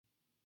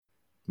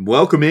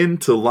Welcome in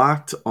to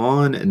Locked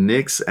On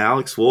Knicks.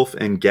 Alex Wolf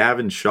and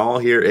Gavin Shaw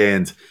here,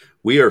 and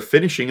we are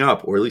finishing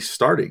up, or at least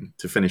starting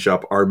to finish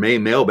up, our May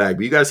mailbag.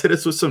 But you guys hit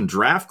us with some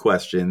draft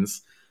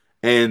questions,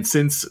 and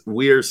since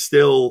we are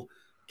still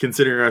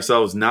considering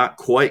ourselves not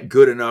quite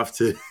good enough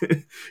to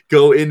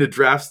go into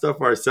draft stuff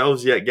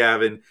ourselves yet,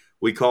 Gavin,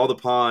 we called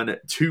upon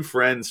two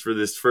friends for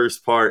this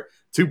first part,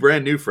 two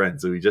brand new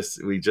friends that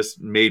we just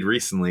made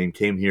recently and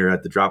came here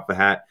at the drop of a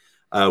hat.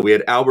 We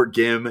had Albert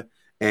Gim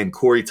and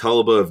Corey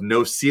Tulaba of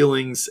No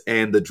Ceilings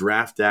and the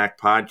Draft Act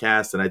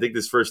podcast. And I think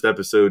this first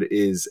episode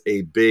is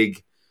a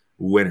big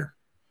winner.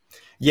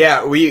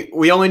 Yeah,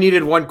 we only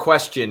needed one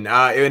question,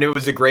 and it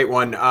was a great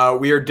one.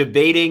 We are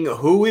debating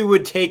who we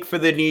would take for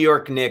the New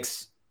York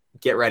Knicks.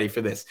 Get ready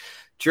for this.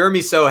 Jeremy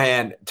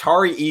Sochan,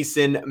 Tari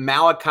Eason,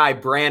 Malachi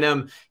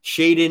Branham,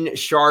 Shaedon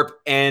Sharpe,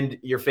 and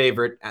your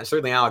favorite,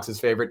 certainly Alex's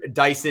favorite,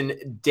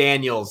 Dyson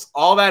Daniels.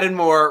 All that and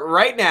more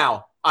right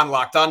now on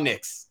Locked On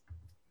Knicks.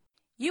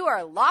 You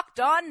are Locked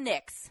On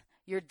Knicks,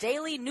 your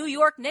daily New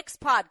York Knicks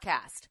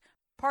podcast,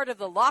 part of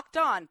the Locked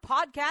On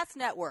Podcast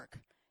Network,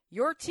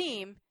 your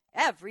team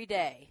every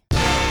day.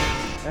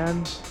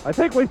 And I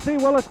think we see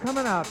Willis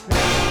coming out.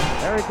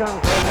 There he comes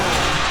right now.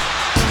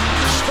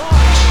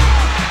 Starks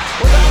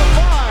without a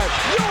five.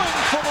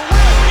 Ewing for the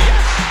win.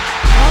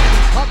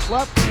 Yes! Puck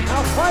left.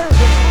 Now fires it.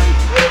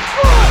 He's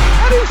good.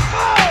 And he's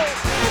fouled.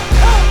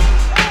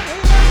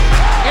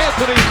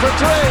 Anthony for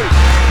three.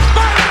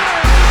 Bang!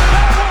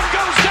 That one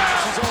goes down.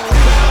 This is all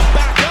about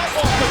back up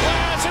off the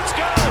glass. It's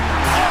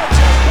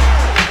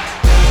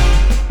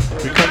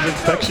good. Becomes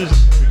infectious.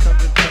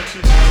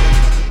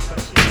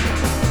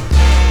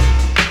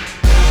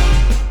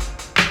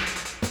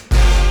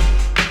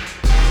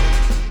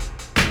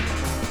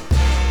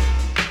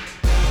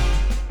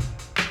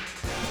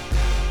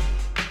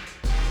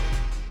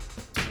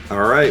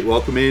 All right,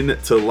 welcome in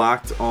to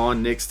Locked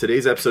On Knicks.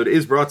 Today's episode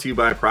is brought to you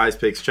by Prize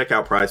Picks. Check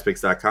out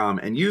prizepicks.com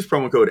and use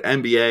promo code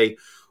NBA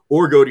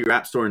or go to your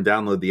app store and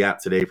download the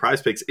app today.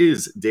 Prize Picks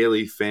is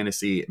daily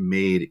fantasy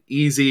made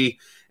easy.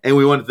 And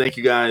we want to thank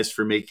you guys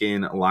for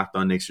making Locked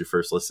On Knicks your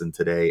first listen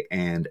today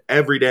and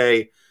every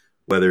day,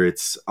 whether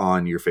it's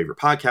on your favorite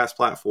podcast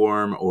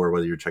platform or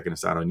whether you're checking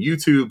us out on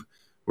YouTube.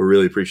 We're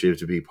really appreciative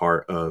to be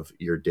part of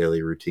your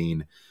daily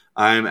routine.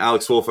 I'm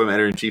Alex Wolf. I'm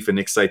editor-in-chief of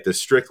Knicks site, The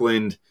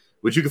Strickland,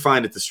 which you can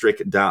find at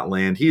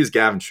thestrick.land. He is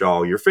Gavin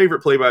Shaw, your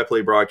favorite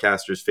play-by-play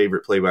broadcaster's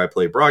favorite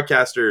play-by-play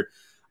broadcaster.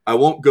 I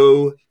won't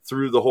go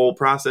through the whole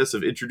process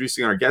of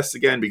introducing our guests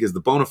again because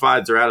the bona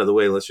fides are out of the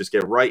way. Let's just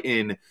get right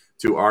in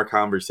to our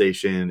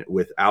conversation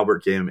with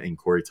Albert Gim and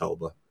Corey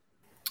Tulaba.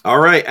 All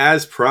right,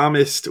 as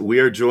promised, we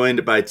are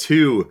joined by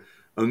two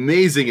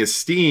amazing,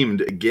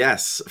 esteemed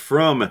guests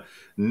from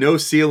No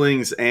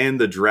Ceilings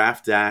and the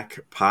Draft Act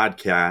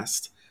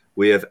podcast.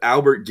 We have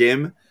Albert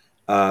Gim,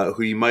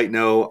 who you might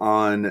know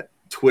on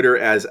Twitter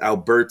as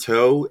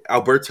Alberto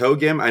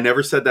Gim. I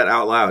never said that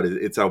out loud.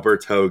 It's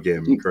Alberto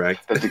Gim,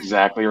 correct? That's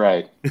exactly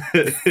right.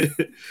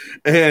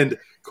 And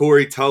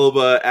Corey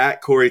Tulaba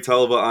at Corey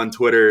Tulaba on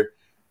Twitter.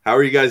 How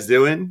are you guys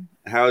doing?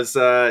 How's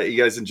you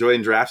guys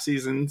enjoying draft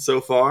season so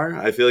far?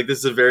 I feel like this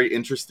is a very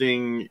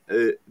interesting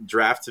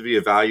draft to be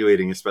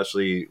evaluating,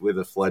 especially with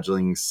a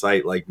fledgling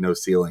site like No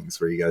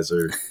Ceilings, where you guys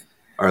are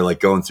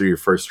like going through your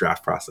first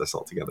draft process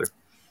altogether.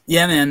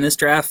 Yeah, man, this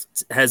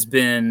draft has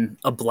been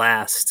a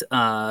blast.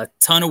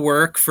 Ton of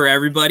work for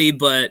everybody,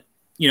 but,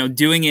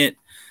 doing it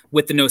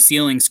with the No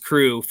Ceilings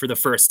crew for the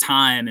first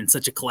time in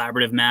such a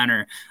collaborative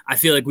manner, I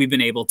feel like we've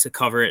been able to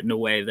cover it in a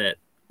way that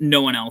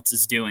no one else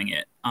is doing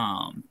it,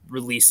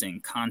 releasing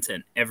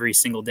content every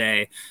single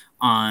day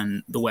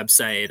on the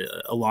website,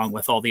 along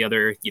with all the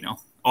other,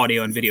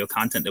 audio and video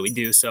content that we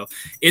do. So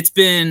it's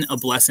been a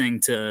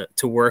blessing to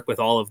work with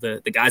all of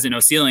the guys at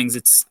No Ceilings.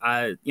 It's,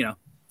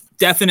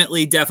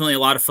 definitely a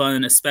lot of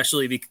fun,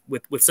 especially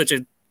with such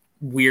a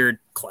weird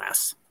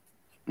class.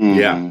 Mm-hmm.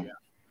 Yeah.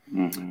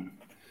 Mm-hmm.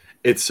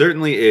 It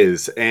certainly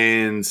is.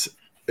 And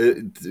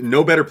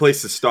no better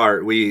place to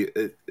start.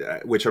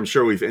 Which I'm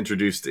sure we've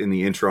introduced in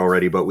the intro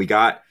already, but we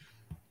got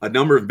a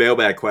number of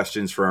mailbag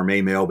questions for our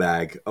May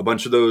mailbag. A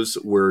bunch of those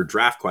were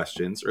draft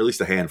questions, or at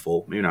least a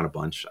handful, maybe not a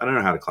bunch. I don't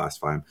know how to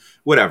classify them.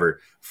 Whatever.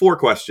 4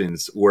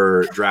 questions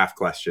were draft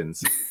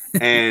questions.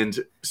 And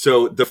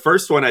so the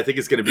first one I think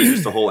is going to be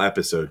just a whole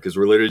episode because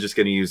we're literally just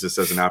going to use this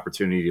as an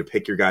opportunity to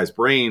pick your guys'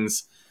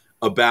 brains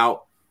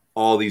about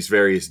all these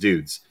various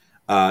dudes.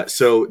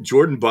 So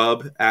Jordan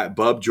Bubb at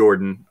Bub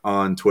Jordan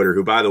on Twitter,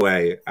 who, by the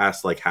way,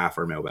 asked like half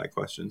our mailbag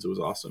questions. It was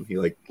awesome. He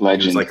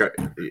legend. Was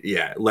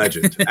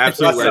legend.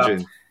 Absolute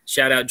legend.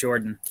 Shout out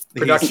Jordan.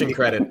 Production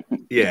credit.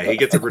 Yeah, he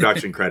gets a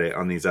production credit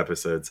on these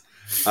episodes.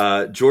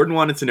 Jordan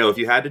wanted to know if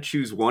you had to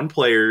choose one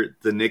player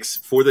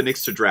for the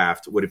Knicks to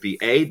draft, would it be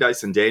A,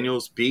 Dyson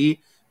Daniels,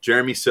 B,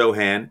 Jeremy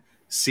Sochan,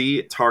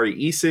 C, Tari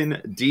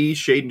Eason, D,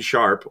 Shaedon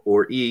Sharpe,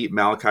 or E,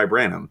 Malachi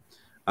Branham?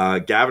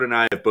 Gavin and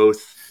I have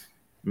both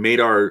made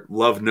our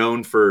love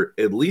known for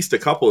at least a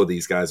couple of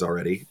these guys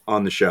already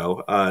on the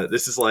show.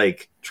 This is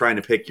like trying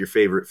to pick your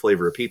favorite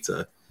flavor of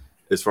pizza,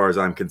 as far as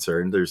I'm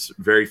concerned. There's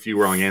very few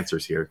wrong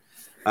answers here.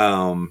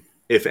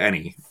 if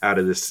any, out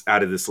of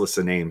this list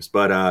of names.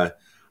 But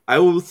I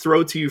will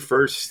throw to you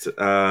first,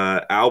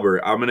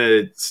 Albert. I'm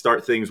gonna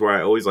start things where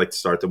I always like to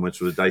start them,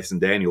 which was Dyson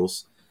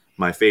Daniels,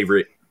 my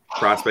favorite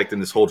prospect in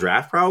this whole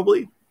draft,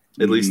 probably,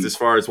 at least as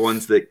far as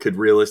ones that could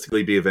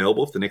realistically be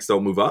available if the Knicks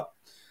don't move up.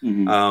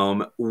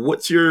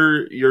 What's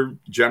your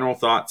general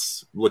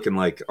thoughts looking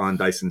like on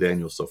Dyson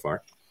Daniels so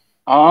far?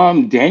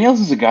 Daniels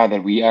is a guy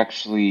that we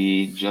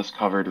actually just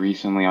covered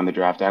recently on the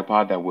Draft Deck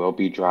pod that will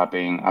be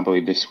dropping, I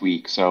believe, this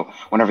week. So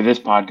whenever this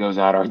pod goes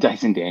out, our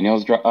Dyson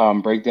Daniels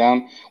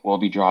breakdown will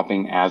be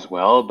dropping as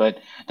well. But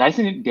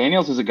Dyson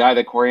Daniels is a guy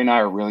that Corey and I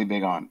are really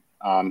big on.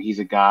 He's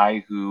a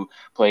guy who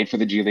played for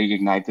the G League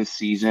Ignite this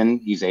season.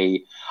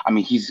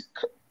 He's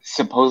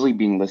supposedly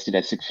being listed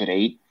at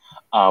 6'8",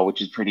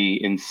 which is pretty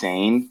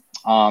insane.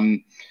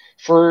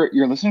 For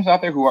your listeners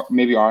out there who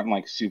maybe aren't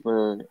like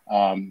super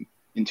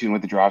in tune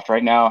with the draft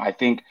right now, I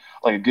think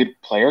like a good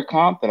player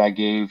comp that I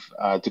gave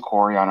to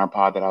Corey on our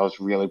pod that I was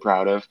really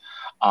proud of.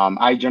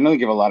 I generally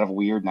give a lot of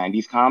weird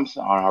 90s comps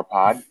on our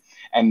pod,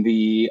 and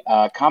the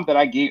comp that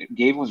I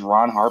gave was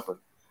Ron Harper.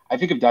 I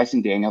think of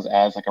Dyson Daniels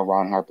as like a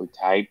Ron Harper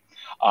type.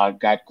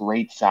 Got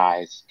great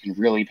size, can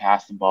really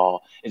pass the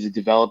ball, is a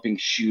developing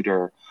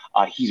shooter.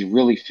 He's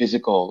really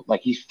physical,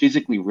 like he's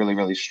physically really,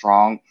 really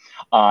strong.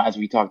 As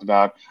we talked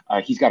about,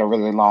 he's got a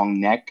really long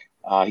neck.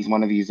 He's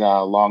one of these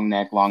long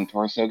neck, long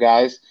torso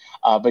guys,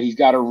 but he's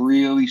got a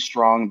really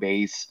strong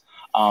base.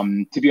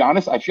 To be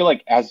honest, I feel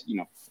like, as you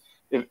know,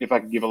 if I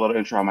could give a little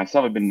intro on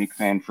myself, I've been a Knicks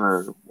fan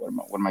for,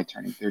 what am I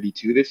turning,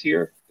 32 this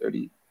year?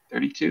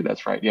 32,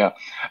 that's right, yeah.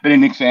 I've been a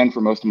Knicks fan for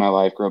most of my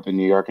life, grew up in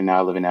New York, and now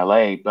I live in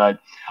LA. But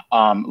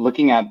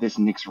looking at this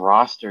Knicks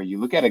roster, you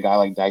look at a guy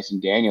like Dyson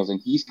Daniels, and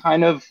he's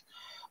kind of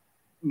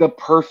the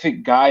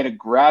perfect guy to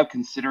grab,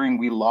 considering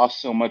we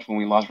lost so much when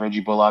we lost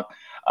Reggie Bullock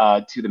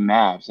to the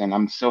Mavs. And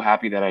I'm so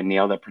happy that I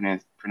nailed that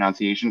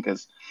pronunciation,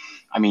 because,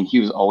 I mean, he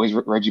was always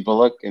Reggie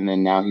Bullock, and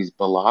then now he's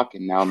Bullock,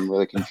 and now I'm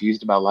really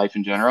confused about life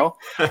in general.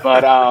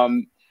 But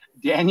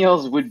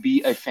Daniels would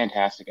be a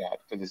fantastic ad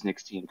for this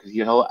Knicks team, because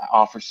he'll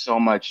offer so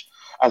much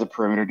as a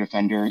perimeter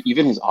defender.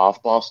 Even his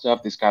off-ball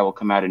stuff, this guy will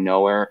come out of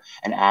nowhere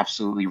and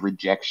absolutely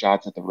reject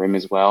shots at the rim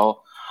as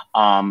well.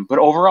 But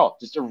overall,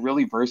 just a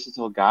really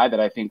versatile guy that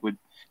I think would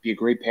be a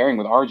great pairing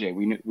with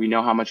RJ. We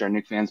know how much our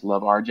Knicks fans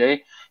love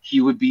RJ. He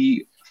would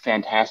be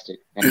fantastic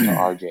next to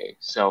RJ.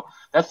 So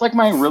that's like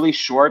my really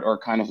short or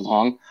kind of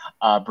long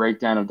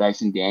breakdown of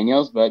Dyson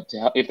Daniels. But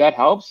if that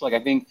helps, like, I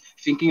think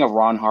thinking of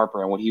Ron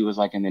Harper and what he was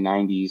like in the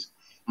 90s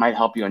might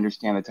help you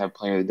understand the type of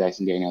player that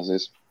Dyson Daniels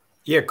is.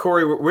 Yeah,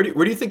 Corey, where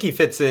do you think he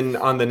fits in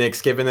on the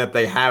Knicks, given that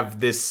they have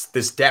this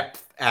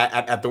depth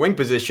at the wing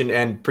position,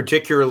 and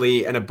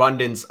particularly an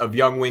abundance of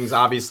young wings?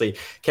 Obviously,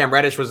 Cam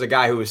Reddish was a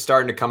guy who was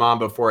starting to come on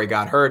before he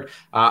got hurt.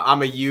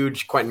 I'm a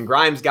huge Quentin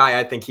Grimes guy.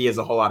 I think he has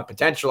a whole lot of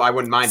potential. I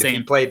wouldn't mind if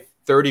he played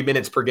 30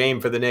 minutes per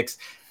game for the Knicks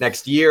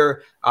next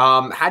year.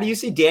 How do you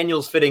see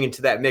Daniels fitting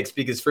into that mix?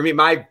 Because for me,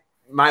 my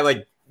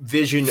like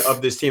vision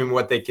of this team and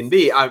what they can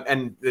be,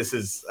 and this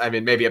is, I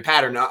mean, maybe a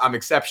pattern, I'm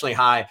exceptionally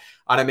high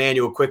on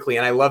Immanuel Quickley,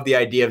 and I love the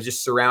idea of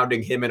just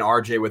surrounding him and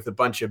RJ with a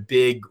bunch of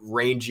big,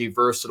 rangy,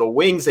 versatile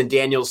wings, and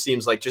Daniels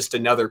seems like just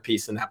another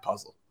piece in that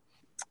puzzle.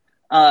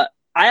 I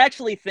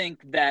actually think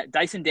that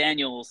Dyson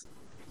Daniels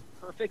is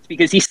perfect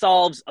because he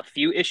solves a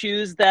few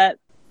issues that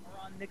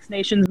are on Knicks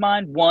Nation's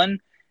mind. One,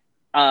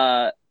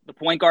 the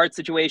point guard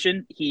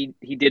situation. He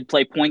did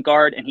play point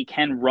guard, and he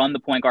can run the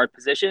point guard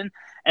position.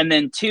 And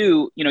then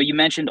two, you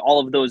mentioned all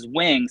of those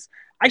wings.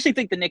 I actually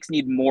think the Knicks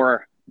need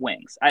more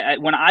wings.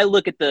 When I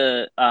look at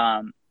the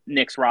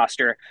Knicks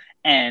roster,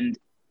 and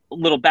a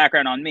little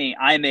background on me,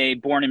 I'm a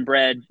born and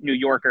bred New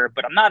Yorker,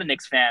 but I'm not a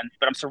Knicks fan,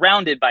 but I'm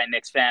surrounded by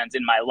Knicks fans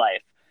in my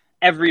life.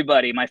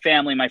 Everybody, my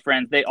family, my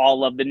friends, they all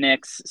love the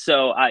Knicks.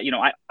 So, I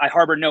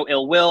harbor no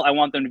ill will. I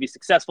want them to be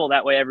successful.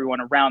 That way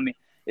everyone around me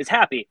is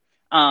happy.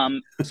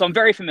 So I'm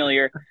very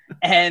familiar.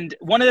 And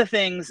one of the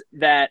things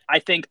that I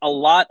think a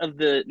lot of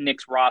the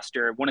Knicks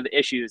roster, one of the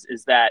issues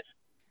is that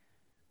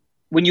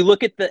when you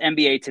look at the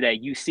NBA today,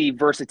 you see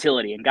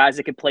versatility and guys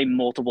that can play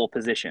multiple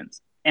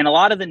positions. And a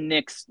lot of the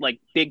Knicks, like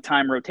big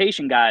time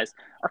rotation guys,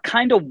 are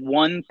kind of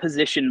one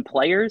position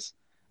players.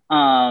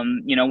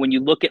 When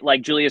you look at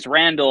like Julius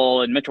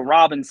Randle and Mitchell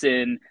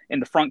Robinson in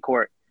the front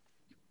court,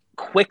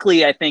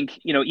 quickly, I think,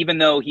 even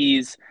though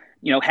he's,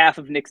 half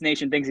of Knicks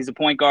Nation thinks he's a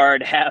point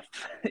guard, half,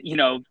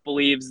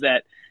 believes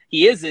that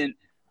he isn't.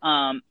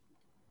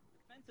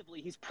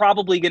 Defensively, he's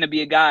probably going to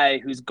be a guy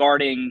who's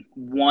guarding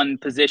one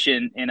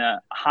position in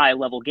a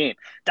high-level game.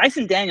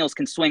 Dyson Daniels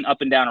can swing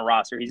up and down a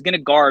roster. He's going to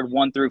guard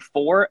 1 through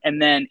 4,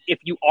 and then if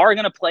you are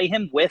going to play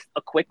him with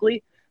a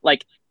Quickley,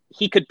 like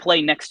he could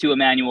play next to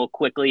Immanuel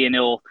Quickley, and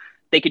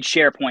they could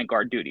share point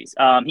guard duties.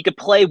 He could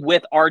play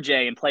with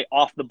RJ and play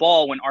off the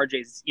ball when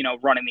RJ's,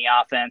 running the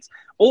offense,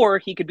 or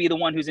he could be the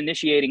one who's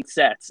initiating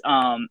sets.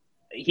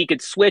 He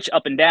could switch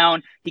up and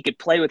down. He could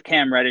play with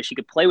Cam Reddish. He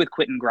could play with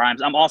Quentin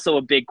Grimes. I'm also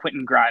a big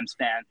Quentin Grimes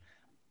fan.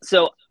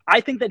 So I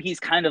think that he's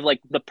kind of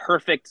like the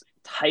perfect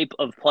type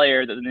of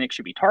player that the Knicks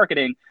should be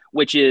targeting,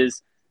 which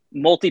is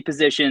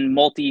multi-position,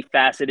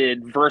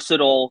 multifaceted,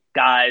 versatile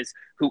guys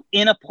who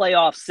in a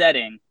playoff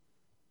setting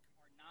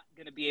are not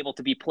going to be able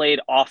to be played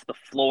off the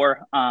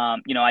floor.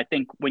 I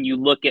think when you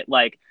look at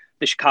like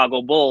the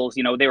Chicago Bulls,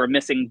 they were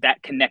missing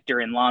that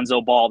connector in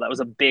Lonzo Ball. That was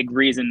a big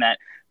reason that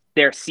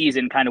their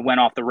season kind of went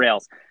off the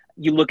rails.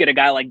 You look at a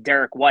guy like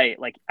Derek White,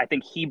 like I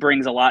think he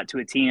brings a lot to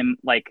a team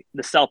like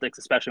the Celtics,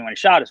 especially when his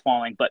shot is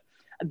falling. But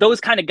those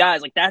kind of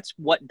guys, like that's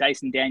what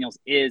Dyson Daniels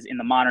is in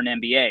the modern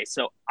NBA.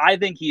 So I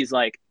think he's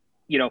like,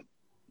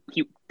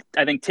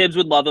 I think Tibbs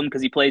would love him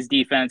because he plays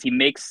defense. He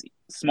makes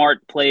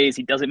smart plays.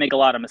 He doesn't make a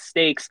lot of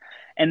mistakes.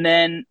 And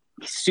then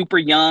he's super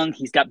young.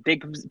 He's got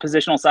big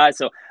positional size.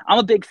 So I'm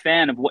a big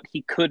fan of what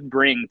he could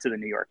bring to the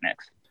New York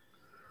Knicks.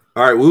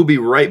 All right, we'll be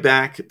right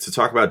back to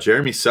talk about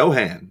Jeremy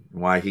Sochan,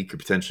 why he could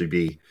potentially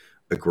be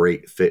a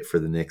great fit for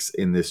the Knicks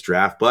in this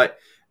draft. But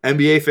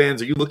NBA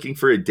fans, are you looking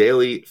for a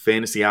daily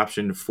fantasy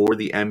option for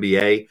the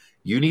NBA?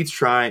 You need to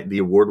try the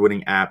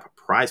award-winning app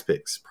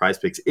PrizePicks.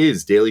 PrizePicks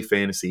is daily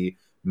fantasy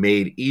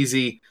made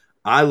easy.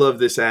 I love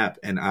this app,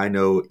 and I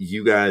know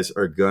you guys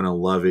are going to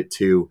love it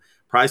too.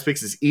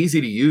 PrizePicks is easy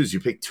to use.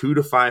 You pick 2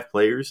 to 5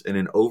 players and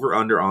an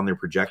over-under on their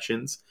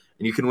projections,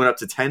 and you can win up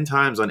to 10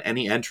 times on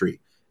any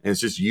entry. And it's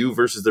just you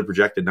versus the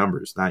projected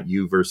numbers, not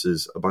you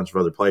versus a bunch of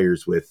other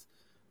players with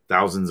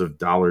thousands of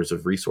dollars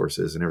of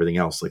resources and everything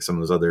else, like some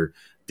of those other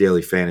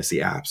daily fantasy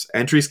apps.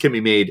 Entries can be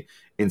made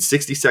in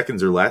 60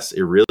 seconds or less.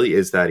 It really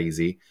is that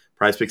easy.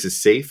 PrizePicks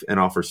is safe and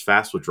offers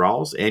fast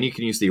withdrawals, and you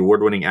can use the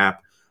award-winning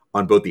app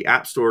on both the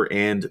App Store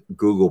and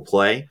Google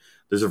Play.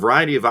 There's a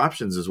variety of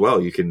options as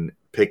well. You can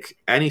pick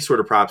any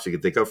sort of props you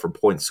can think of, from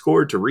points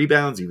scored to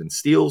rebounds, even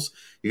steals.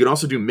 You can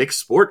also do mixed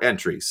sport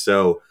entries.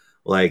 So,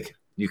 like,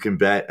 you can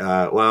bet,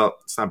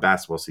 it's not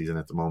basketball season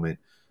at the moment,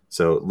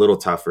 so a little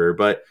tougher.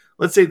 But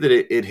let's say that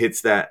it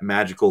hits that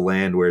magical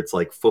land where it's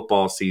like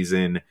football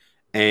season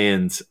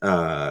and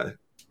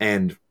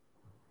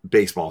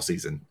baseball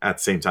season at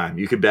the same time.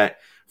 You could bet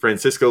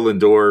Francisco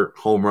Lindor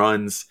home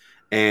runs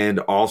and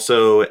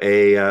also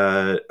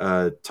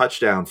a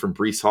touchdown from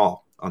Breece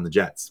Hall on the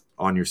Jets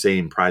on your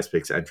same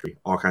PrizePicks entry.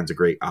 All kinds of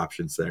great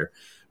options there.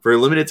 For a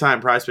limited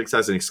time, PrizePicks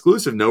has an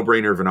exclusive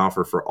no-brainer of an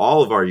offer for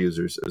all of our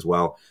users as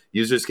well.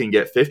 Users can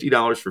get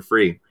 $50 for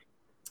free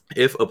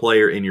if a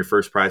player in your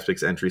first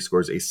PrizePicks entry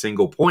scores a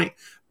single point,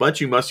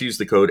 but you must use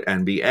the code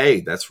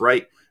NBA. That's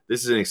right.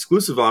 This is an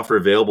exclusive offer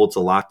available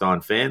to Locked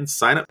On fans.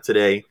 Sign up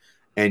today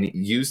and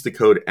use the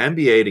code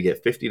NBA to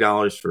get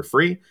 $50 for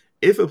free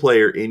if a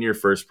player in your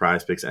first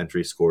PrizePicks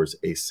entry scores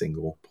a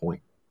single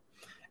point.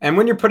 And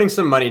when you're putting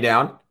some money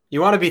down, you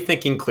want to be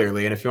thinking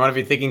clearly. And if you want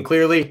to be thinking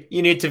clearly,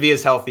 you need to be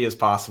as healthy as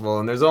possible.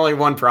 And there's only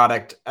one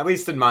product, at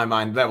least in my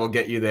mind, that will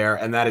get you there.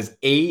 And that is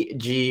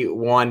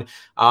AG1.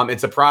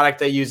 It's a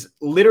product I use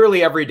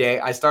literally every day.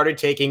 I started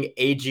taking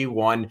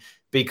AG1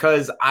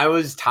 because I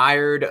was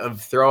tired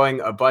of throwing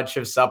a bunch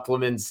of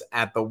supplements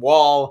at the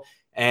wall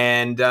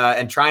and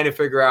trying to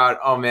figure out,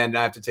 oh man,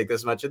 I have to take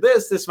this much of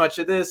this much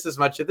of this, this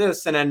much of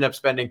this, and end up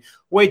spending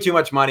way too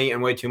much money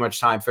and way too much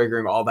time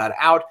figuring all that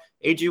out.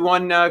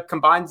 AG1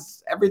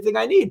 combines everything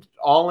I need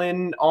all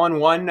in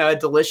on one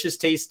delicious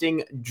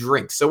tasting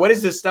drink. So what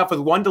is this stuff? With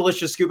one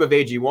delicious scoop of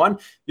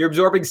AG1, you're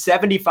absorbing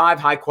 75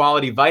 high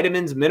quality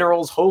vitamins,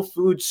 minerals, whole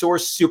food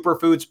source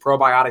superfoods,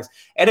 probiotics,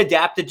 and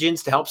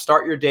adaptogens to help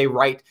start your day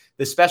right.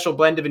 The special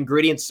blend of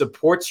ingredients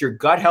supports your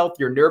gut health,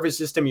 your nervous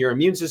system, your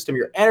immune system,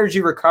 your energy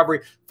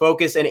recovery,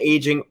 focus, and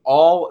aging,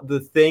 all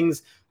the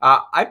things.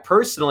 I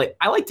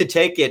like to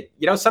take it,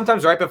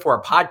 sometimes right before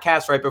a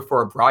podcast, right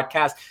before a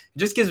broadcast. It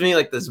just gives me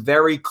like this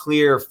very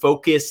clear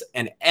focus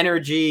and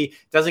energy.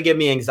 It doesn't give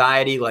me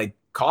anxiety like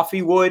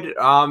coffee would.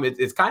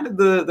 It's kind of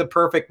the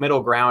perfect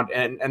middle ground.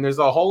 And there's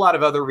a whole lot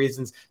of other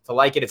reasons to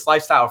like it. It's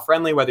lifestyle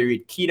friendly, whether you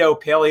eat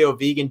keto, paleo,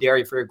 vegan,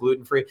 dairy-free, or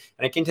gluten-free.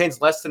 And it contains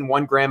less than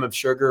 1 gram of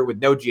sugar with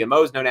no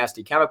GMOs, no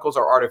nasty chemicals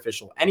or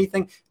artificial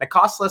anything. And it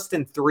costs less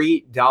than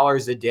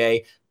 $3 a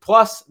day.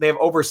 Plus, they have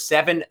over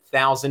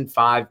 7,000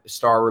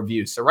 5-star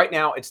reviews. So right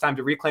now, it's time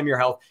to reclaim your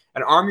health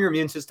and arm your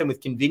immune system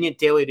with convenient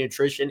daily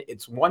nutrition.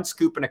 It's 1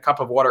 scoop in a cup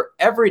of water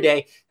every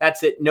day.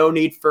 That's it. No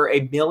need for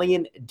a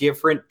million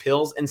different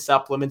pills and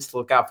supplements to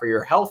look out for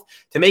your health.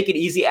 To make it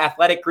easy,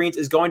 Athletic Greens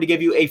is going to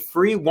give you a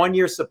free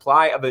 1-year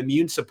supply of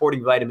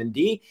immune-supporting vitamin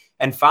D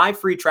and 5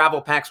 free travel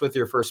packs with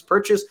your first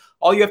purchase.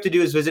 All you have to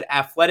do is visit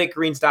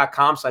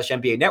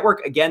athleticgreens.com/NBA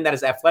network. Again, that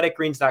is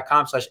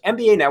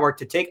athleticgreens.com/NBA network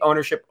to take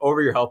ownership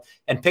over your health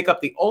and pick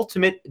up the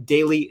ultimate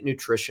daily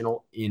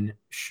nutritional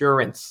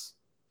insurance.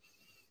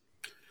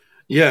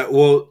 Yeah,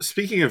 well,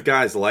 speaking of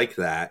guys like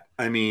that,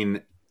 I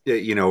mean,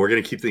 we're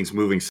going to keep things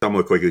moving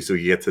somewhat quickly so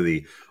we get to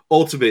the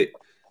ultimate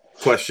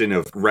question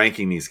of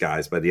ranking these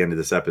guys by the end of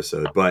this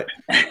episode. But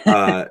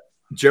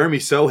Jeremy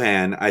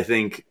Sochan, I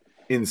think,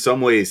 in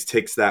some ways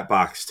ticks that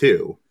box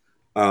too.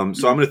 So I'm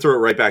going to throw it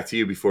right back to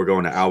you before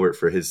going to Albert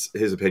for his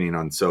opinion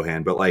on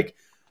Sochan. But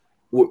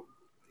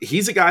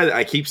he's a guy that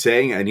I keep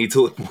saying I need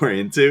to look more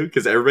into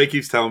because everybody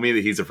keeps telling me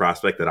that he's a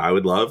prospect that I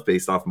would love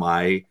based off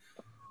my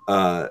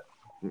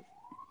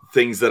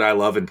things that I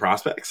love in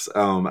prospects.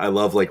 I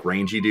love like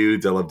rangy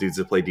dudes. I love dudes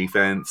that play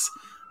defense.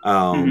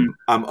 I'm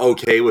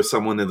okay with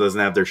someone that doesn't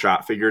have their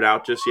shot figured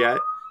out just yet,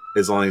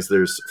 as long as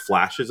there's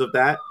flashes of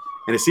that.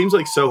 And it seems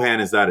like Sochan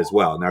is that as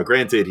well. Now,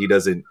 granted, he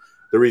doesn't.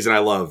 The reason I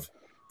love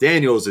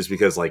Daniels is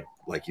because, like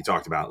you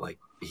talked about, like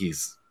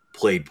he's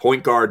played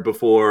point guard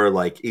before.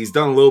 Like he's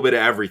done a little bit of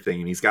everything,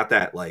 and he's got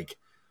that like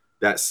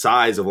that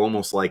size of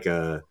almost like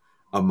a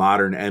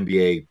modern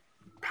NBA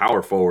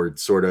power forward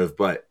sort of,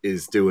 but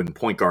is doing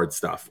point guard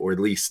stuff, or at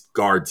least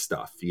guard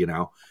stuff, you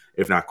know,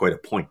 if not quite a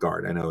point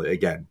guard. I know,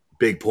 again,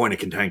 big point of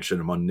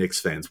contention among Knicks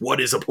fans. What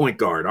is a point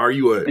guard? Are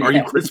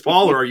you Chris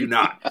Paul or are you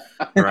not?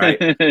 All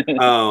right.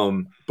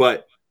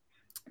 But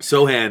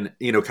Sochan,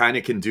 you know, kind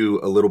of can do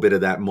a little bit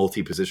of that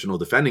multi-positional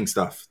defending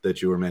stuff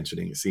that you were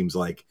mentioning. It seems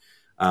like,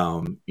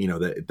 you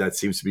know, that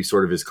seems to be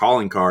sort of his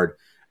calling card,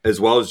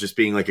 as well as just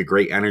being like a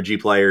great energy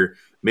player,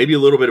 maybe a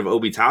little bit of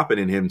Obi Toppin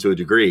in him to a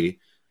degree,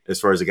 as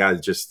far as a guy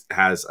that just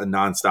has a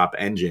nonstop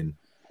engine.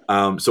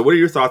 So what are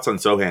your thoughts on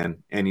Sochan?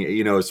 And,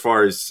 you know, as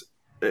far as,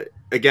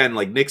 again,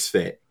 like Knicks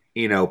fit,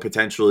 you know,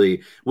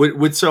 potentially, would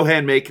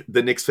Sochan make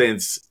the Knicks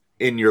fans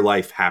in your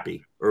life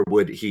happy, or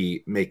would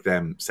he make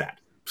them sad?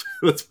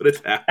 Let's put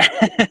it that.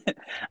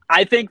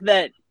 I think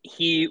that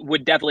he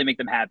would definitely make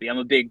them happy. I'm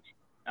a big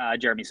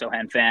Jeremy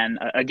Sochan fan.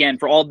 Again,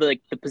 for all the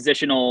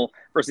positional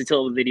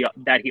versatility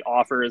that he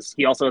offers,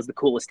 he also has the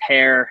coolest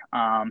hair,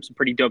 some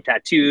pretty dope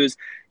tattoos.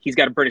 He's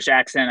got a British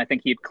accent. I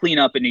think he'd clean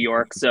up in New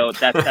York, so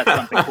that's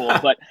something cool.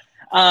 But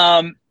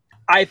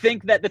I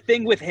think that the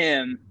thing with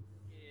him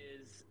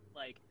is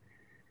like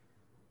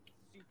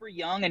super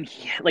young, and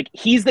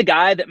he's the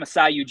guy that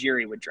Masai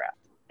Ujiri would draft.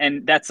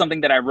 And that's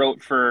something that I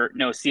wrote for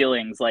No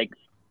Ceilings. Like,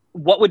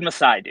 what would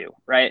Masai do,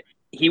 right?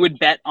 He would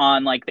bet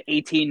on like the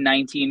 18,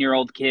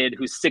 19-year-old kid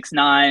who's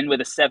 6'9"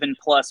 with a 7+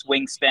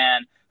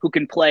 wingspan, who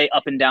can play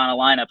up and down a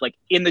lineup. Like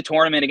in the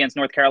tournament against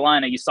North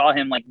Carolina, you saw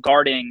him like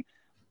guarding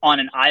on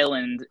an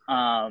island,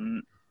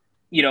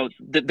 you know,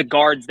 the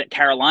guards that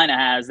Carolina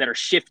has that are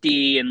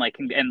shifty and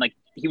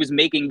he was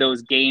making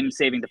those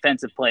game-saving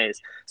defensive plays.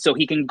 So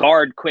he can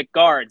guard quick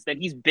guards. Then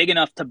he's big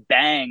enough to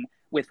bang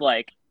with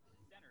like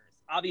centers.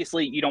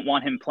 Obviously, you don't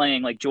want him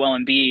playing like Joel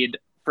Embiid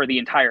for the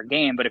entire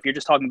game, but if you're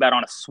just talking about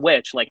on a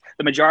switch, like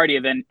the majority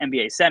of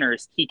NBA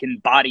centers, he can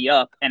body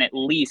up and at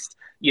least,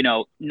 you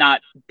know, not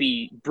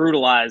be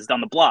brutalized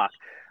on the block.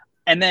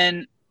 And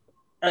then,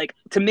 like,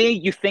 to me,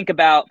 you think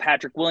about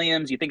Patrick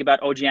Williams, you think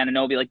about OG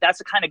Anunoby, like that's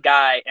the kind of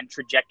guy and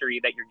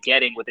trajectory that you're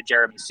getting with a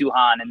Jeremy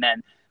Sochan. And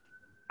then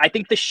I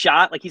think the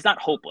shot, like, he's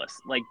not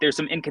hopeless. Like, there's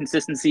some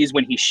inconsistencies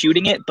when he's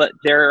shooting it, but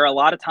there are a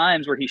lot of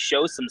times where he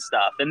shows some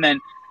stuff. And then,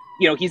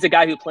 you know, he's a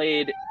guy who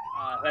played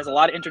has a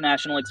lot of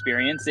international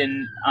experience.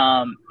 And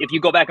if you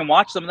go back and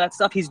watch some of that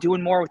stuff, he's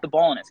doing more with the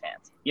ball in his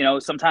hands. You know,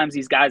 sometimes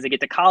these guys that get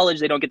to college,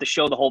 they don't get to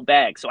show the whole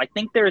bag. So I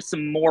think there's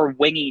some more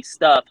wingy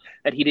stuff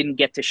that he didn't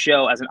get to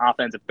show as an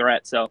offensive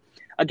threat. So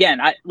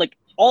again, I like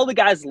all the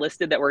guys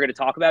listed that we're going to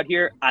talk about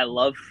here. I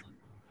love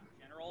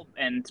in general,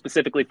 and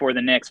specifically for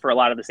the Knicks for a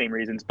lot of the same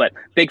reasons, but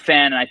big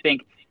fan. And I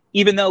think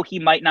even though he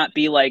might not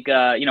be like,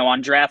 you know,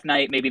 on draft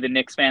night, maybe the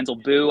Knicks fans will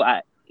boo.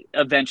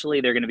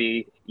 Eventually they're going to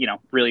be, you know,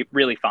 really,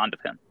 really fond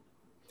of him.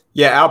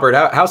 Yeah, Albert,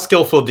 how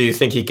skillful do you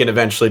think he can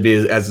eventually be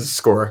as a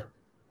scorer?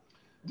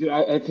 Dude,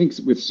 I think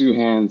with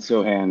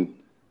Sochan,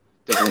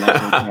 definitely not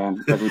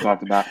Sochan, as we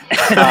talked about.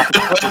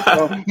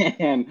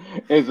 Sochan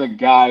is a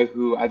guy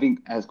who I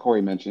think, as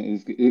Corey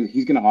mentioned,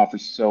 he's going to offer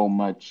so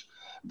much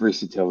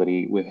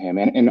versatility with him,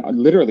 and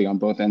literally on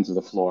both ends of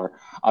the floor.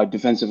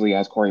 Defensively,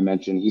 as Corey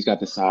mentioned, he's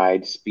got the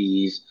side,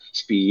 speed,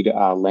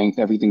 length,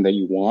 everything that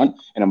you want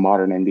in a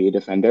modern NBA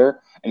defender.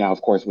 And now,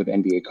 of course, with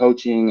NBA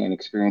coaching and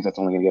experience, that's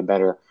only going to get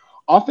better.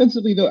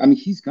 Offensively, though, I mean,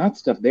 he's got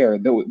stuff there.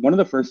 Though one of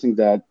the first things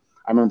that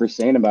I remember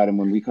saying about him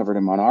when we covered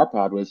him on our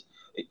pod was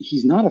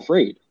he's not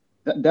afraid.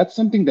 That's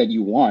something that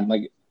you want.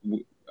 Like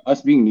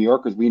us being New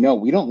Yorkers, we know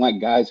we don't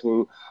like guys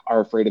who are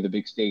afraid of the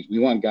big stage. We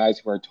want guys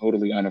who are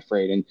totally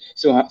unafraid. And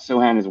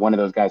Sochan is one of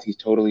those guys. He's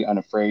totally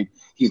unafraid.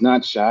 He's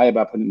not shy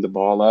about putting the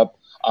ball up.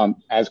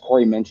 As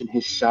Corey mentioned,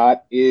 his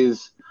shot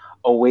is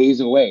a ways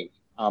away.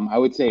 I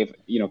would say, if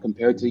you know,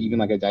 compared to even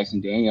like a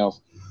Dyson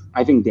Daniels,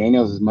 I think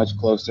Daniels is much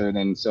closer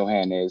than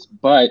Sochan is.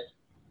 But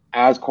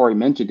as Corey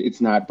mentioned, it's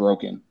not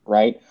broken,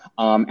 right?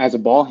 As a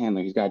ball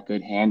handler, he's got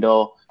good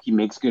handle. He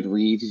makes good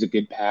reads. He's a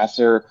good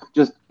passer.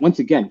 Just once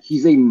again,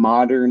 he's a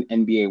modern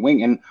NBA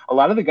wing. And a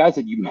lot of the guys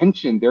that you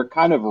mentioned, they're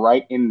kind of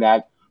right in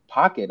that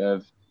pocket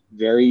of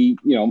very,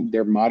 you know,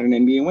 they're modern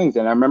NBA wings.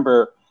 And I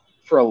remember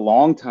for a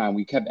long time,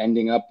 we kept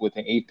ending up with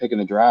the 8th pick in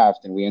the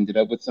draft, and we ended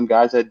up with some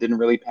guys that didn't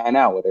really pan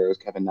out, whether it was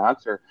Kevin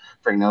Knox or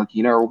Frank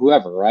Ntilikina or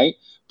whoever, right?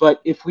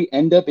 But if we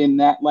end up in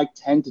that like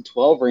 10 to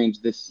 12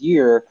 range this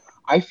year,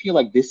 I feel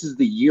like this is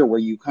the year where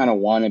you kind of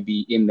want to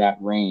be in that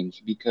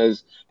range,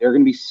 because there are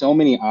going to be so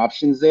many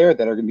options there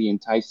that are going to be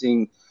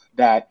enticing,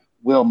 that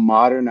will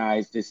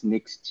modernize this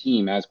Knicks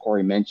team, as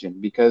Corey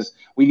mentioned, because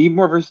we need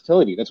more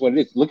versatility. That's what it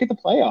is. Look at the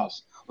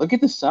playoffs. Look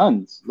at the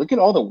Suns. Look at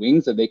all the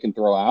wings that they can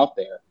throw out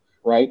there,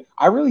 right?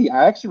 I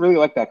actually really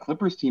like that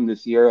Clippers team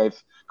this year.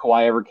 If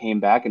Kawhi ever came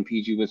back and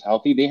PG was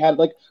healthy, they had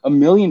like a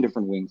million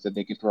different wings that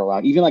they could throw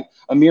out. Even like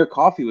Amir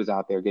Coffey was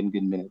out there getting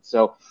good minutes.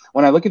 So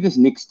when I look at this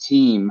Knicks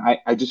team,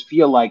 I just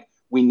feel like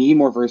we need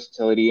more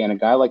versatility and a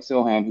guy like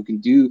Sochan who can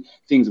do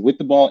things with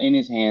the ball in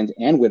his hands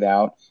and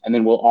without, and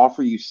then will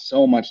offer you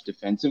so much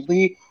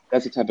defensively.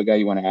 That's the type of guy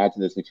you want to add to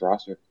this Knicks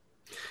roster.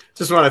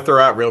 Just want to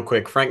throw out real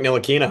quick, Frank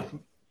Ntilikina,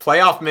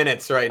 playoff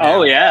minutes right now.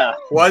 Oh, yeah.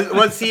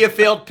 Was he a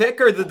failed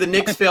pick, or did the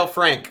Knicks fail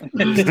Frank?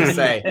 Who's to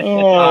say?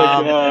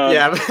 God.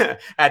 Yeah,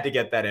 had to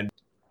get that in.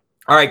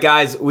 All right,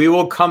 guys, we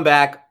will come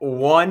back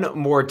one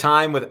more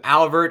time with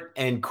Albert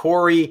and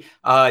Corey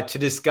to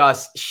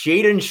discuss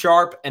Shaedon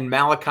Sharpe and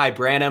Malachi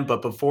Branham.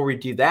 But before we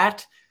do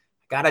that,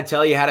 got to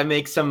tell you how to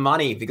make some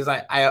money, because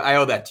I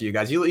owe that to you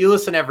guys. You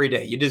listen every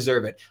day. You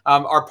deserve it.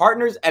 Our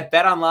partners at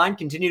BetOnline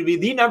continue to be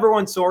the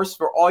 #1 source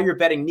for all your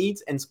betting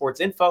needs and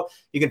sports info.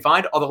 You can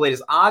find all the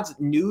latest odds,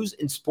 news,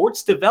 and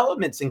sports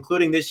developments,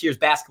 including this year's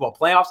basketball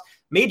playoffs,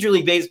 Major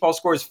League Baseball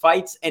scores,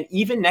 fights, and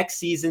even next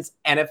season's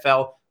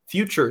NFL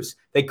futures.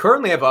 They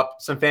currently have up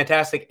some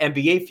fantastic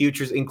NBA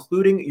futures,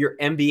 including your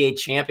NBA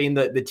champion.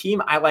 The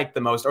team I like the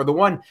most, or the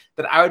one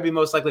that I would be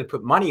most likely to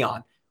put money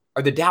on,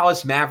 are the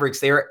Dallas Mavericks.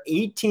 They are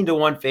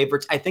 18-1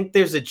 favorites. I think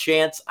there's a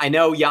chance. I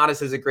know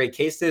Giannis is a great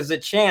case. There's a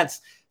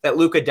chance that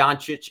Luka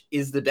Doncic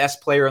is the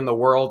best player in the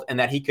world and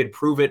that he could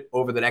prove it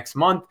over the next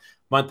month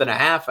and a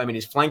half. I mean,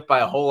 he's flanked by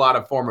a whole lot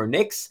of former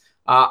Knicks.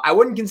 I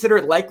wouldn't consider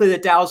it likely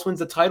that Dallas wins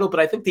the title, but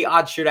I think the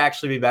odds should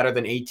actually be better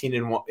than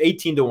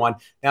 18-1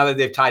 now that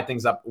they've tied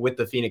things up with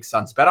the Phoenix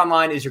Suns.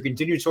 BetOnline is your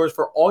continued source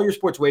for all your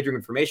sports wagering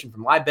information,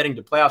 from live betting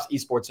to playoffs,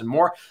 esports, and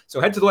more.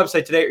 So head to the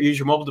website today or use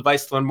your mobile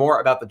device to learn more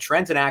about the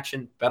trends in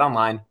action.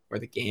 BetOnline, where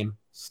the game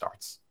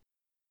starts.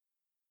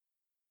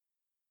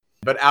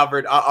 But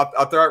Albert,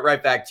 I'll throw it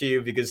right back to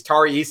you, because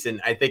Tari Eason,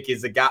 I think,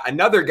 is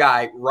another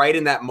guy right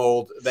in that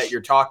mold that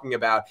you're talking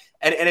about.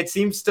 And it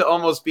seems to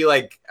almost be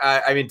like,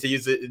 to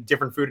use a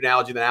different food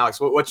analogy than Alex,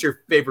 what's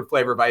your favorite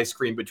flavor of ice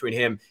cream between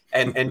him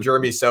and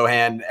Jeremy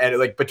Sochan, and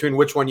like between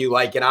which one you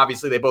like? And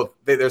obviously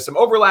there's some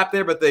overlap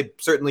there, but they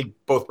certainly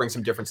both bring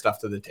some different stuff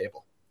to the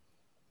table.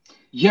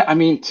 Yeah,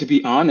 to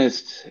be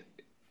honest,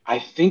 I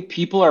think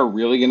people are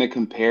really going to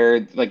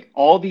compare, like,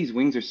 all these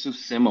wings are so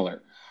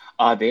similar.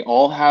 They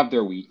all have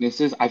their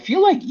weaknesses. I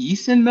feel like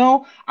Eason,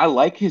 though, I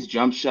like his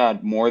jump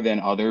shot more than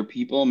other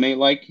people may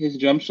like his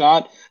jump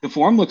shot. The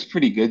form looks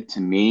pretty good to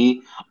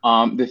me.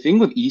 The thing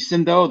with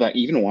Eason, though, that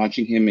even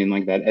watching him in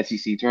like that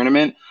SEC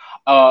tournament,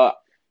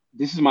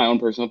 this is my own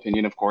personal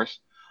opinion, of course,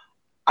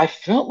 I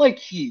felt like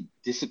he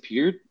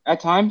disappeared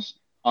at times.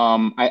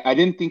 I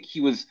didn't think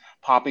he was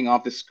popping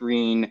off the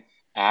screen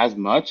as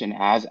much and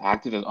as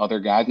active as other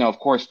guys. Now, of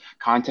course,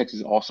 context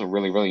is also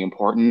really, really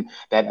important.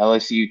 That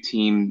LSU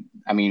team,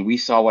 we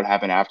saw what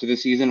happened after the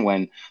season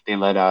when they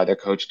let their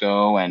coach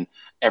go and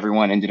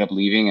everyone ended up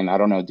leaving. And I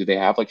don't know, do they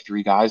have like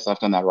 3 guys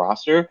left on that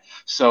roster?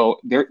 So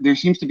there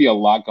seems to be a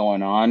lot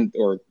going on,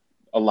 or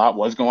a lot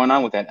was going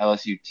on with that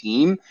LSU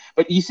team.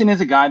 But Eason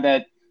is a guy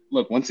that,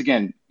 look, once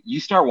again, you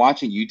start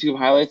watching YouTube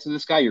highlights of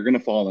this guy, you're going to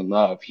fall in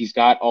love. He's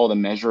got all the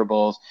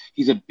measurables.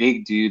 He's a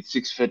big dude,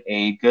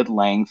 6'8", good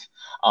length.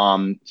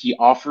 You'll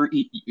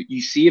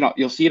see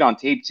it on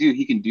tape too.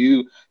 He can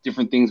do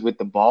different things with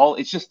the ball.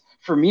 It's just,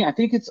 for me, I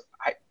think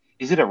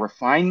is it a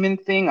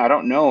refinement thing? I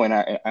don't know. And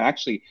I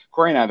actually,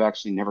 Corey and I have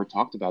actually never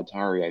talked about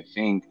Tari, I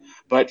think.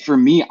 But for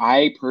me,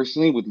 I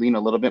personally would lean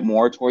a little bit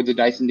more towards a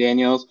Dyson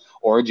Daniels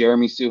or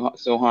Jeremy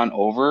Sochan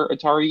over a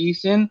Tari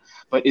Eason.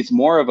 But it's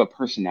more of a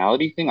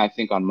personality thing, I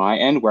think, on my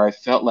end, where I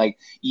felt like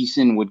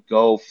Eason would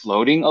go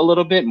floating a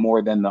little bit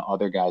more than the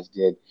other guys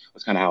did.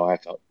 That's kind of how I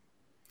felt.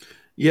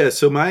 Yeah,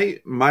 so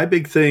my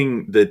big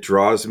thing that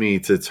draws me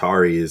to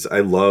Tari is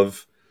I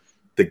love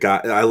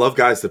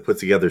guys that put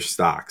together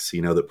stocks,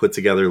 that put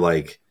together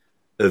like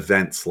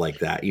events like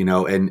that,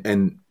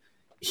 and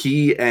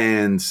he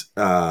and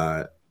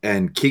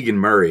Keegan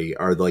Murray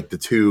are like the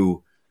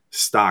 2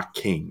 stock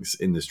kings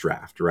in this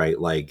draft, right?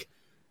 Like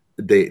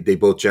they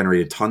both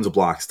generated tons of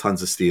blocks,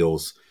 tons of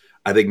steals.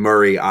 I think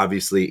Murray,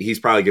 obviously, he's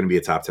probably going to be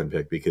a top 10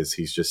 pick because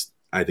he's just,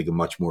 I think, a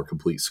much more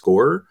complete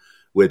scorer,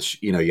 which,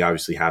 you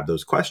obviously have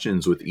those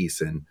questions with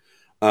Eason.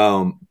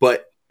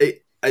 But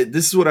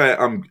this is what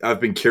I've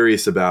been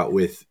curious about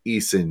with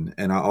Eason,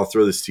 and I'll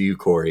throw this to you,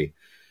 Corey.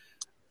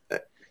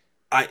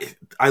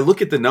 I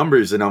look at the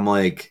numbers and I'm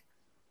like,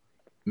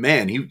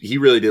 man, he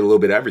really did a little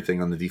bit of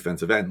everything on the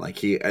defensive end. Like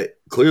he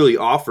clearly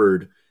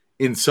offered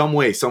in some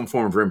way some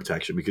form of rim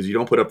protection, because you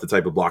don't put up the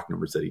type of block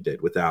numbers that he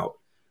did without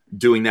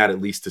doing that at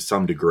least to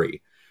some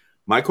degree.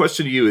 My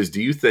question to you is,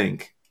 do you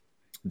think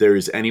there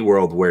is any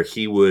world where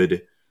he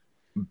would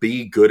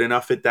be good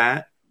enough at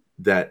that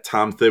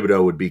Tom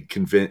Thibodeau would be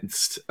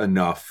convinced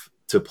enough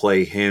to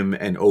play him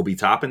and Obi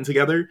Toppin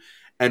together?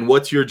 And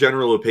what's your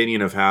general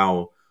opinion of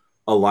how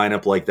a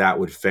lineup like that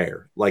would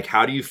fare? Like,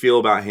 how do you feel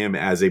about him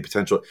as a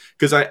potential?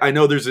 Because I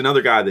know there's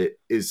another guy that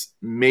is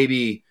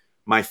maybe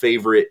my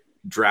favorite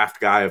draft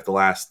guy of the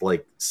last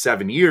like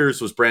 7 years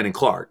was Brandon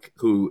Clark,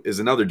 who is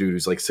another dude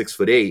who's like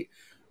 6'8",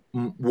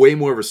 way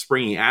more of a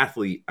springy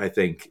athlete, I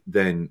think,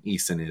 than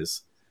Eason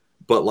is.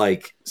 but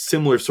like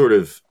similar sort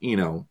of,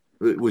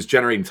 was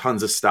generating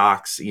tons of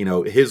stocks.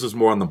 His was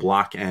more on the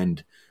block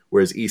end,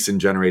 whereas Eason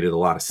generated a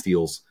lot of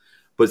steals.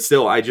 But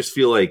still, I just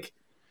feel like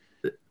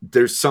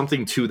there's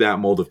something to that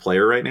mold of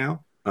player right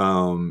now,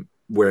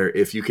 where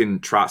if you can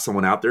trot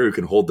someone out there who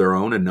can hold their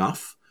own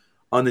enough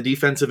on the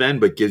defensive end,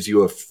 but gives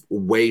you a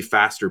way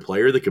faster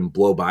player that can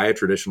blow by a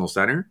traditional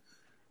center,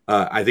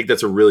 I think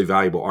that's a really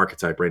valuable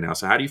archetype right now.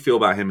 So how do you feel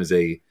about him as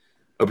a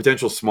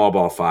potential small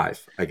ball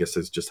 5, I guess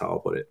is just how I'll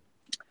put it.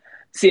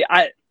 See,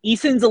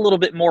 Eason's a little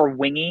bit more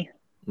wingy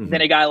than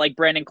a guy like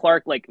Brandon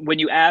Clarke. Like when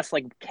you ask,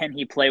 like, can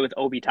he play with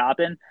Obi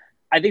Toppin?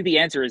 I think the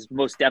answer is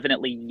most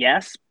definitely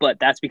yes, but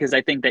that's because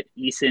I think that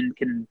Eason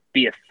can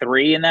be a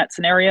 3 in that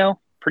scenario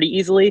pretty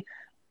easily.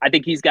 I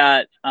think he's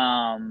got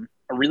a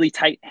really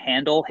tight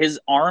handle. His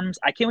arms,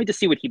 I can't wait to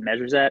see what he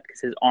measures at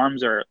because his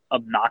arms are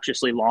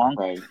obnoxiously long.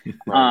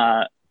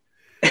 Right.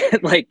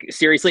 Like,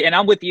 seriously. And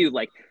I'm with you.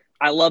 Like,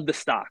 I love the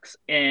stocks,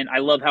 and I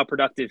love how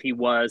productive he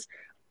was.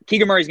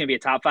 Keegan Murray's going to be a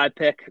top 5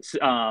 pick.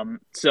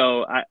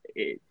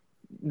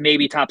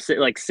 Maybe top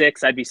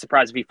 6. I'd be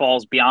surprised if he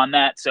falls beyond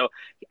that. So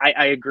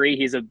I agree.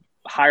 He's a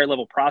higher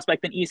level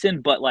prospect than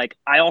Eason, but like,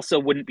 I also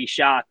wouldn't be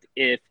shocked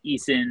if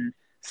Eason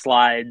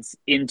slides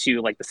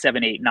into like the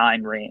 7, 8,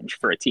 9 range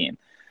for a team,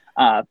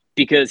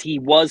 because he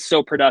was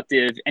so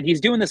productive, and he's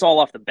doing this all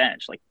off the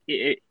bench. Like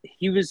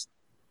he was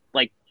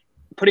like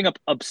putting up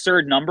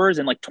absurd numbers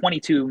in like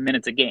 22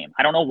 minutes a game.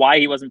 I don't know why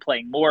he wasn't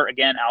playing more.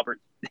 Again, Albert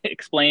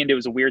explained it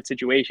was a weird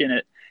situation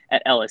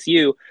at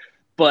LSU,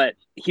 but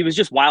he was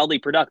just wildly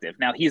productive.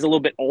 Now he's a little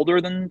bit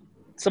older than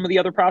some of the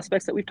other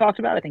prospects that we've talked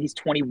about. I think he's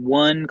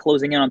 21,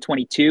 closing in on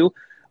 22.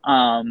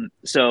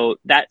 So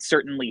that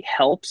certainly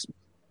helps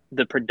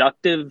the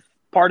productive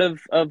part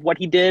of what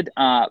he did.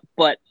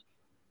 But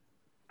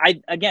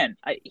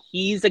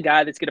he's a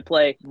guy that's going to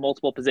play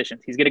multiple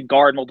positions. He's going to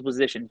guard multiple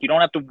positions. You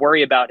don't have to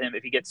worry about him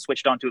if he gets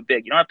switched onto a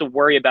big. You don't have to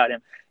worry about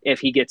him if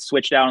he gets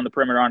switched out on the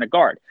perimeter on a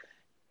guard.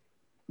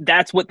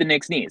 That's what the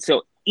Knicks need.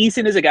 So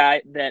Eason is a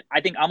guy that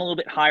I think I'm a little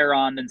bit higher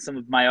on than some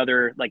of my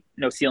other like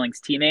no ceilings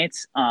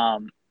teammates,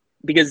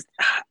 because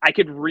I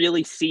could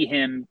really see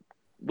him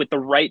with the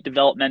right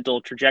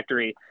developmental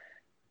trajectory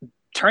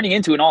turning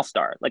into an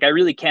all-star. Like I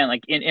really can.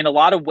 Like in a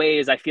lot of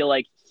ways, I feel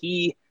like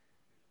he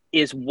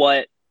is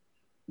what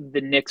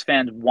the Knicks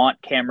fans want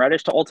Cam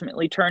Reddish to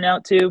ultimately turn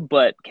out to,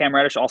 but Cam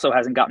Reddish also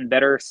hasn't gotten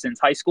better since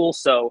high school.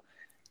 So,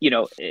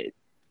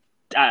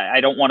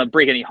 I don't want to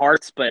break any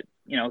hearts, but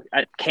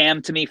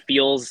Cam to me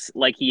feels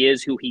like he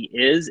is who he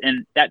is.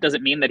 And that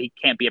doesn't mean that he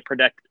can't be a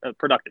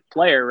productive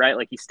player, right?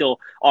 Like he still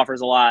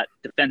offers a lot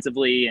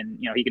defensively, and,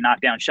 he can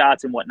knock down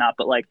shots and whatnot,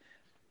 but like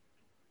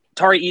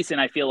Tari Eason,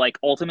 I feel like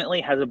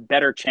ultimately has a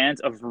better chance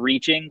of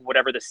reaching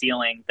whatever the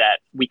ceiling that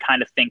we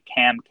kind of think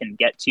Cam can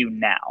get to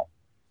now.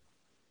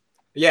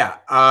 Yeah,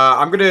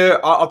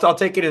 I'll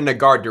take it in a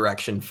guard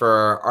direction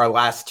for our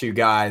last 2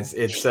 guys.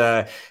 It's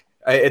a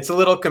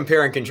little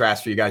compare and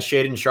contrast for you guys,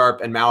 Shaedon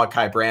Sharpe and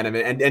Malachi Branham.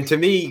 And to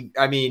me,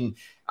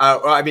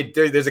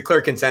 there's a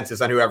clear consensus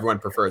on who everyone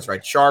prefers,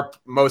 right? Sharpe,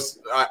 most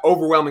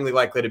overwhelmingly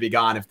likely to be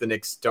gone if the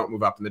Knicks don't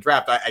move up in the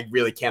draft. I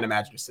really can't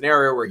imagine a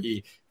scenario where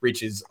he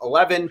reaches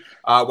 11.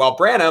 While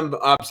Branham,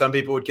 some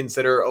people would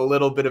consider a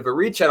little bit of a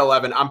reach at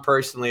 11. I'm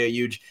personally a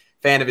huge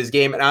fan of his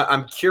game. And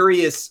I'm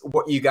curious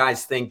what you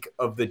guys think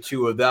of the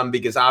 2 of them,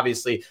 because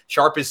obviously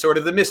Sharpe is sort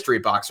of the mystery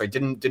box, right?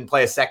 Didn't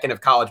play a second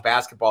of college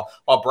basketball,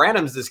 while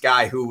Branham's this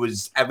guy who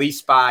was, at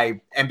least by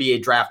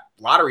NBA draft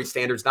lottery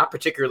standards, not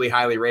particularly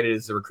highly rated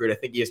as a recruit. I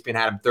think ESPN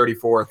had him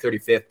 34 or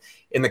 35th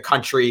in the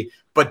country,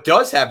 but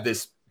does have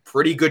this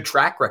pretty good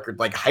track record,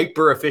 like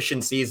hyper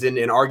efficient season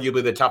in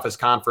arguably the toughest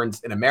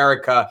conference in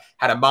America,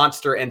 had a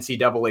monster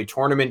NCAA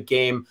tournament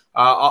game.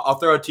 I'll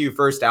throw it to you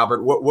first,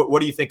 Albert. What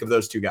do you think of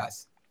those 2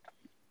 guys?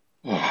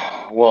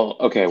 Well,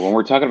 okay, when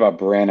we're talking about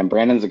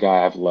Brandon's a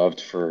guy I've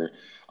loved for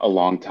a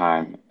long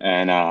time.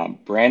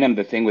 And Brandon,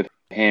 the thing with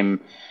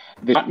him,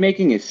 the shot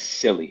making is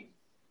silly.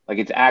 Like,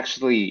 it's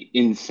actually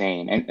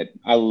insane. And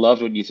I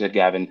loved what you said,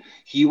 Gavin.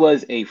 He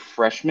was a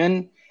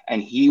freshman,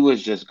 and he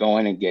was just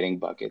going and getting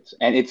buckets.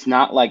 And it's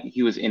not like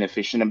he was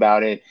inefficient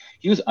about it.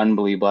 He was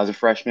unbelievable as a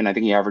freshman. I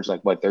think he averaged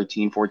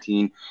 13,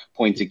 14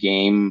 points a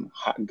game,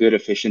 good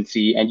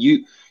efficiency. And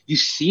you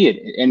see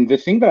it. And the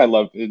thing that I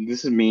love,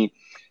 this is me,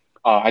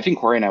 I think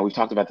Corey and I, we've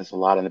talked about this a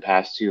lot in the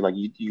past too. Like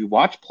you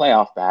watch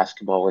playoff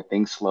basketball where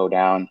things slow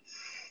down.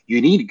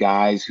 You need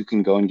guys who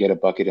can go and get a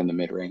bucket in the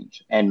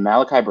mid-range. And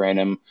Malachi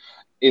Branham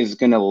is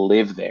going to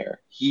live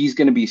there. He's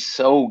going to be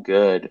so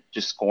good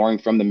just scoring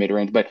from the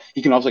mid-range, but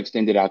he can also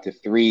extend it out to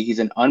 3. He's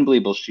an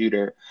unbelievable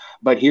shooter.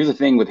 But here's the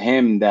thing with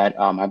him that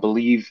I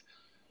believe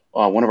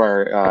one of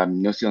our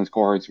No Ceilings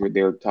cohorts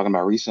they were talking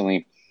about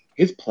recently,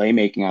 his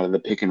playmaking out of the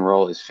pick and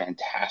roll is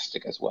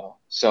fantastic as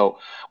well. So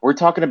we're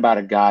talking about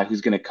a guy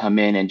who's going to come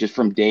in and just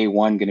from day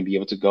one going to be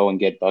able to go and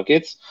get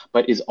buckets,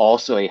 but is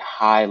also a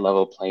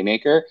high-level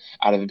playmaker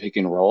out of the pick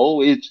and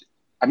roll.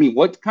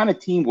 What kind of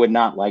team would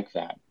not like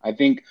that? I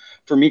think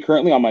for me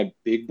currently on my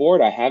big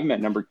board, I have him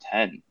at number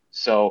 10.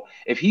 So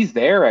if he's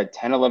there at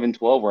 10, 11,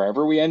 12,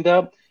 wherever we end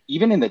up,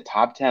 even in the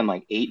top 10,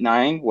 like 8,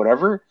 9,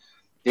 whatever,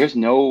 there's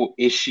no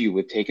issue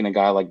with taking a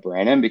guy like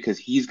Branham because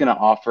he's going to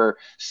offer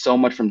so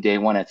much from day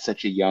one at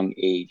such a young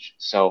age.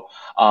 So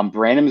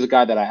Branham is a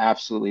guy that I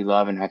absolutely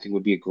love and I think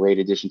would be a great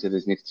addition to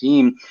this Knicks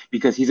team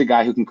because he's a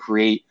guy who can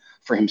create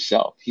for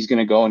himself. He's going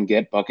to go and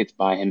get buckets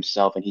by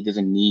himself, and he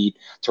doesn't need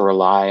to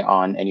rely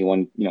on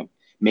anyone,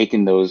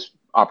 making those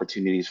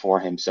opportunities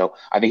for him. So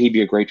I think he'd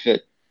be a great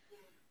fit.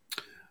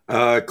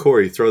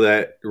 Corey, throw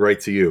that right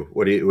to you.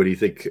 What do you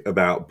think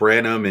about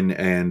Branham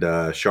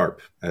and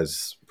Sharp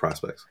as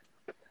prospects?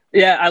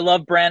 Yeah, I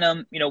love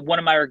Branham. One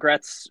of my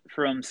regrets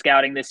from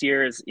scouting this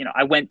year is,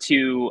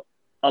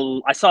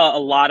 I saw a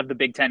lot of the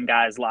Big Ten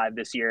guys live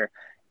this year.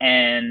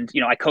 And,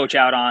 I coach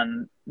out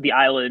on the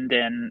island,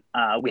 and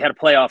we had a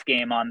playoff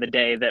game on the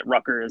day that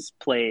Rutgers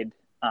played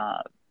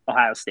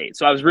Ohio State.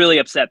 So I was really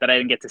upset that I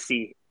didn't get to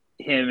see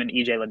him and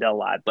EJ Liddell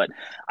live. But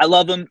I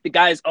love him. The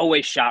guy is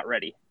always shot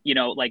ready.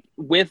 Like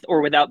with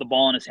or without the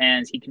ball in his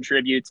hands, he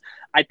contributes.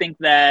 I think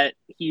that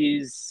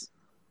he's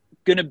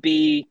going to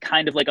be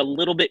kind of like a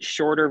little bit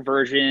shorter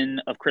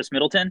version of Chris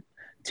Middleton,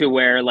 to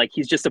where like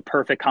he's just a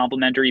perfect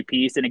complementary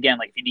piece. And again,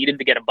 like if you need him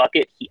to get a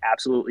bucket, he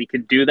absolutely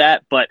can do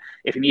that. But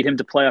if you need him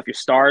to play off your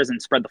stars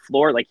and spread the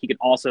floor, like he can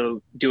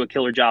also do a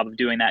killer job of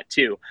doing that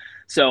too.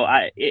 So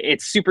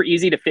it's super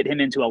easy to fit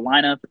him into a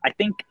lineup. I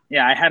think,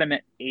 I had him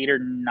at 8 or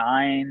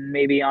 9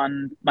 maybe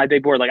on my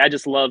big board. Like I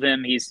just love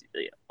him. He's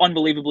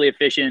unbelievably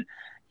efficient.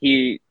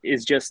 He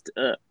is just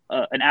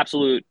an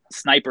absolute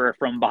sniper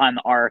from behind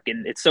the arc,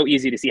 and it's so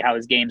easy to see how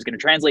his game's going to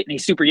translate. And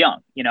he's super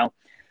young,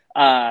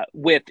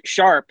 with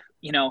Sharp.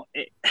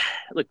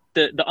 Look,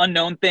 the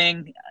unknown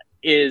thing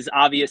is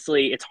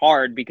obviously it's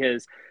hard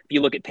because if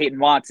you look at Peyton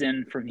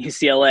Watson from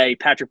UCLA,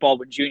 Patrick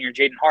Baldwin Jr.,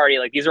 Jaden Hardy,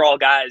 like these are all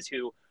guys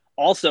who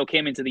also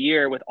came into the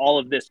year with all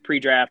of this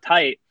pre-draft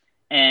hype.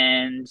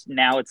 And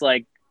now it's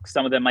like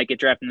some of them might get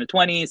drafted in the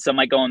 20s, some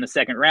might go in the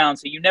second round.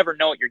 So you never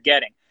know what you're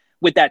getting.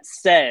 With that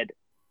said,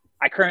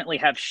 I currently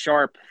have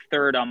Sharp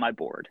 3rd on my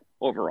board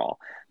overall,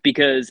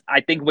 because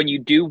I think when you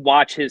do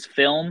watch his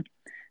film,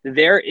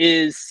 there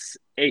is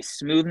a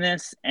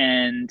smoothness,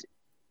 and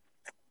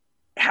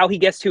how he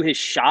gets to his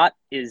shot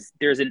is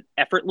there's an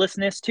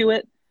effortlessness to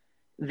it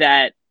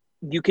that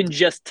you can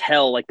just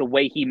tell, like the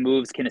way he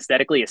moves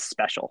kinesthetically is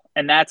special.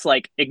 And that's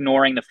like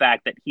ignoring the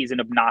fact that he's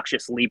an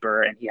obnoxious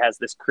leaper and he has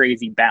this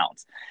crazy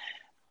bounce.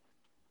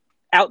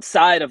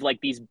 Outside of like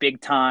these big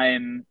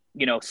time,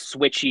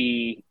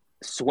 switchy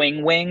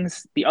swing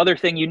wings, the other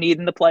thing you need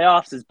in the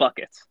playoffs is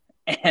buckets.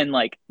 And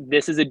like,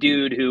 this is a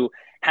dude who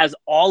has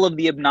all of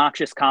the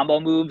obnoxious combo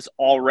moves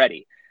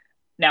already.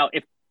 Now,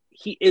 if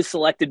he is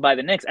selected by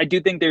the Knicks, I do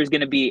think there's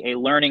going to be a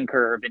learning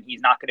curve, and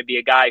he's not going to be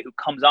a guy who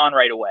comes on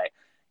right away.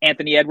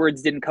 Anthony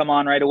Edwards didn't come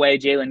on right away.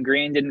 Jalen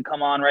Green didn't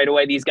come on right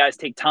away. These guys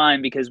take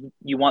time because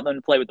you want them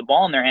to play with the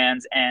ball in their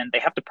hands, and they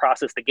have to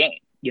process the game.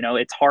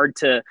 It's hard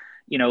to,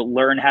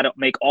 learn how to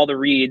make all the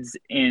reads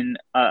in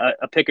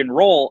a pick and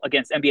roll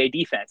against NBA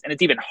defense. And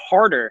it's even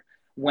harder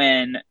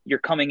when you're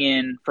coming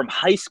in from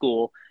high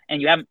school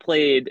and you haven't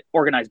played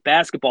organized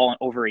basketball in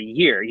over a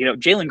year.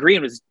 Jalen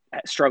Green was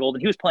struggled,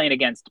 and he was playing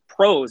against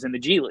pros in the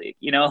G League,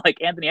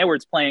 like Anthony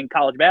Edwards playing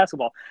college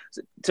basketball.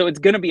 So it's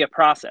going to be a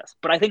process.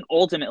 But I think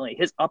ultimately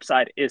his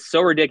upside is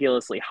so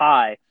ridiculously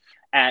high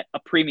at a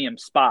premium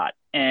spot.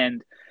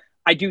 And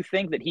I do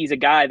think that he's a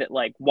guy that,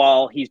 like,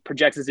 while he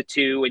projects as a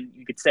 2, and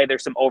you could say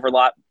there's some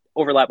overlap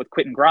with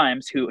Quentin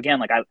Grimes, who, again,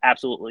 like I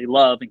absolutely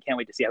love and can't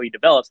wait to see how he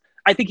develops.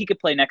 I think he could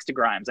play next to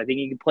Grimes. I think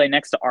he could play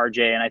next to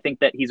RJ. And I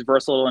think that he's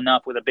versatile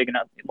enough with a big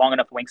enough, long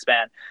enough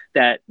wingspan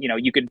that,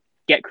 you could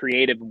get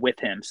creative with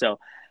him. So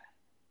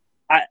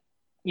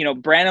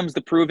Branham's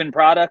the proven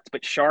product,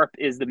 but Sharp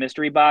is the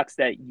mystery box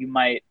that you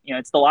might,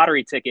 it's the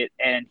lottery ticket,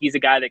 and he's a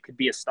guy that could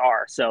be a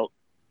star. So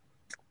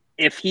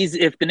if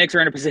the Knicks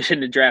are in a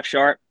position to draft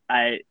Sharp,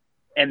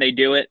 and they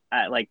do it,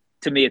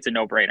 to me, it's a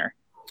no-brainer.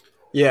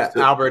 Yeah,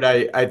 Albert,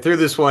 I threw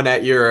this one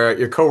at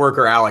your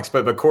coworker Alex,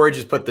 but Corey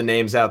just put the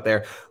names out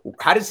there.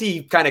 How does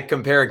he kind of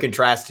compare and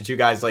contrast to two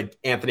guys like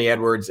Anthony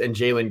Edwards and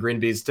Jalen Green?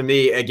 Because to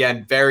me,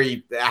 again,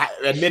 very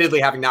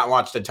admittedly having not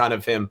watched a ton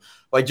of him,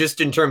 like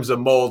just in terms of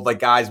mold, like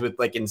guys with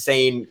like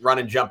insane run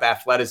and jump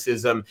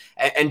athleticism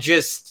and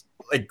just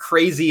like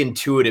crazy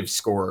intuitive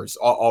scorers,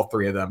 all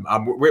three of them.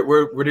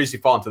 Where does he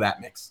fall into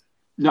that mix?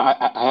 No,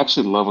 I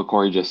actually love what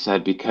Corey just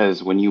said,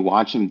 because when you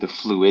watch him, the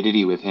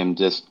fluidity with him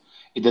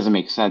it doesn't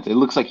make sense. It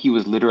looks like he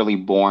was literally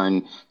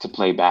born to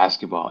play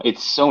basketball.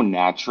 It's so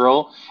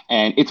natural.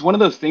 And it's one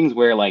of those things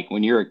where, like,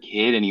 when you're a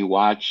kid and you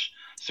watch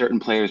certain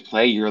players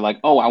play, you're like,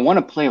 oh, I want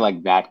to play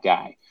like that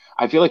guy.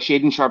 I feel like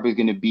Shaedon Sharpe is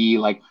going to be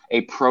like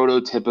a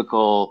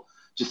prototypical,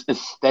 just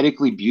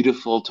aesthetically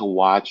beautiful to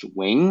watch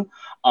wing.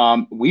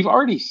 We've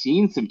already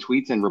seen some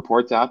tweets and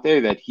reports out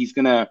there that he's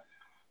going to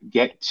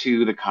get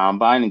to the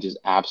combine and just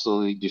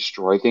absolutely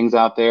destroy things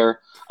out there.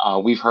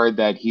 We've heard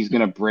that he's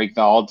going to break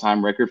the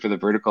all-time record for the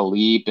vertical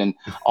leap and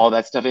all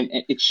that stuff. And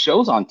it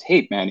shows on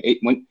tape, man.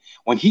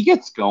 When he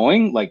gets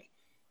going, like,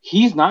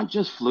 he's not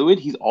just fluid,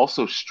 he's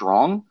also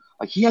strong.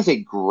 Like, he has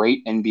a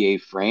great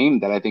NBA frame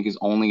that I think is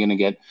only going to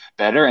get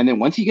better. And then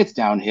once he gets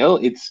downhill,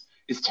 it's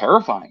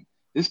terrifying.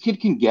 This kid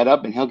can get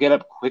up, and he'll get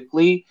up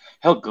quickly.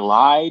 He'll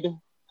glide.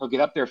 He'll get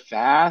up there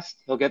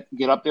fast. He'll get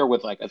up there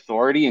with like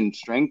authority and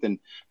strength and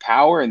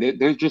power. And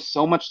there's just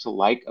so much to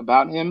like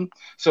about him.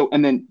 So,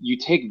 and then you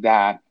take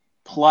that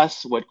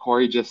plus what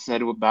Corey just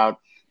said about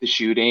the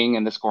shooting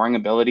and the scoring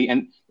ability,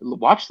 and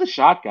watch the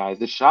shot, guys.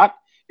 The shot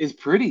is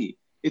pretty.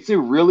 It's a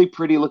really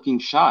pretty looking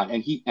shot.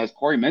 And he, as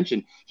Corey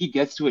mentioned, he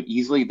gets to it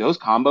easily. Those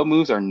combo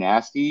moves are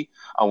nasty.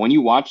 When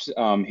you watch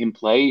him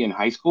play in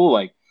hye school,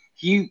 like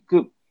he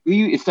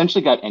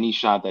essentially got any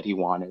shot that he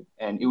wanted,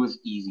 and it was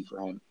easy for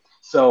him.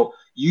 So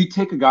you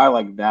take a guy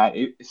like that.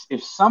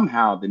 If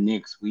somehow the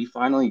Knicks, we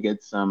finally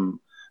get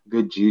some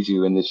good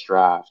juju in this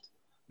draft,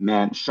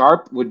 man,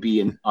 Sharp would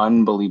be an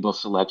unbelievable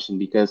selection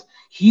because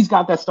he's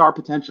got that star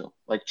potential.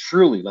 Like,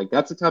 truly, like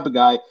that's the type of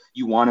guy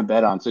you want to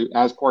bet on. So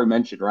as Corey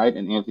mentioned, right,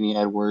 and Anthony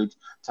Edwards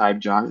type,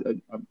 Josh,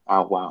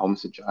 wow, I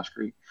almost said Josh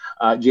Green,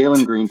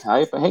 Jalen Green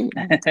type. But hey,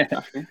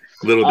 Josh Green.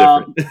 A little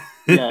different.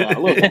 Yeah, a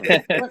little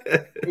different.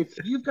 But if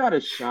you've got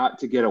a shot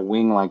to get a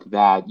wing like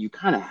that, you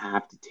kind of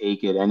have to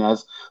take it. And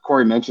as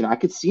Corey mentioned, I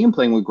could see him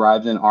playing with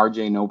Grimes and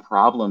RJ no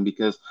problem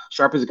because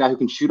Sharp is a guy who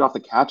can shoot off the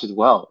catch as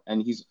well,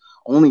 and he's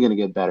only going to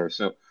get better.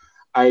 So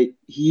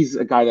he's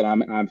a guy that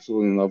I'm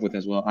absolutely in love with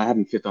as well. I have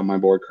him fifth on my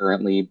board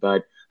currently,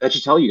 but that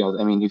should tell you guys.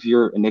 I mean, if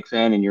you're a Knicks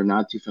fan and you're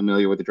not too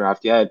familiar with the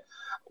draft yet,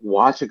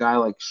 watch a guy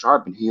like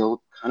Sharp and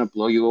he'll kind of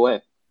blow you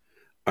away.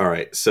 All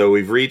right, so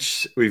we've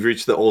reached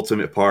the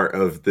ultimate part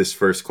of this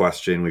first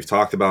question. We've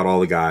talked about all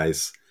the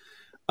guys.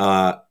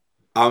 I'm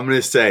going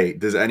to say,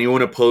 does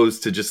anyone oppose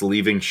to just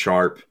leaving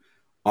Sharp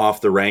off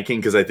the ranking?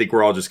 Because I think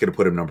we're all just going to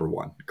put him number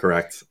one.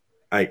 Correct?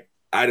 I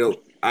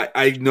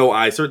know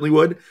I certainly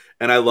would,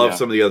 and I love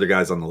some of the other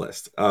guys on the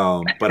list.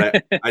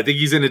 But I think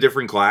he's in a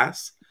different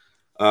class.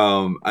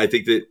 I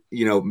think that,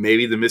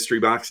 maybe the mystery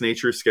box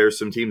nature scares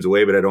some teams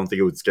away, but I don't think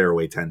it would scare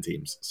away 10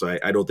 teams. So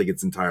I don't think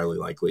it's entirely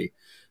likely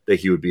that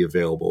he would be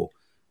available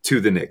to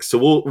the Knicks. So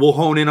we'll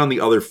hone in on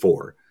the other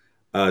four.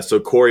 So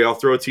Corey, I'll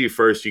throw it to you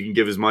first. You can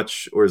give as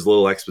much or as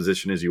little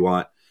exposition as you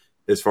want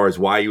as far as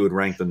why you would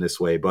rank them this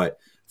way. But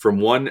from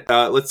one,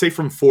 let's say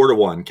from 4 to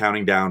 1,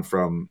 counting down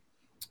from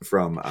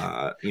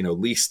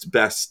least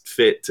best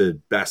fit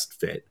to best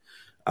fit.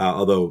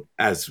 Although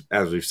as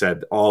we've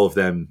said, all of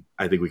them,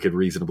 I think we could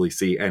reasonably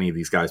see any of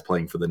these guys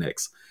playing for the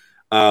Knicks.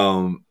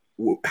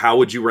 How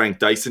would you rank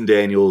Dyson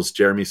Daniels,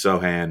 Jeremy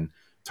Sohan,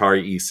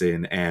 Tari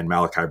Eason, and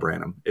Malachi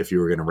Branham if you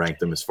were going to rank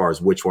them as far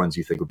as which ones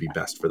you think would be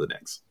best for the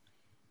Knicks?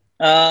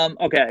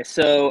 Okay,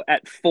 so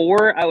at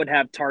 4, I would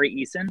have Tari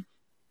Eason.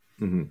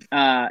 Mm-hmm.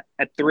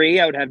 At 3,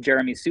 I would have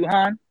Jeremy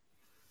Sohan.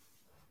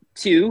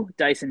 2,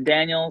 Dyson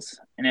Daniels.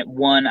 And at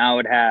 1, I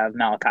would have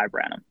Malachi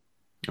Branham.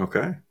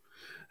 Okay.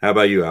 How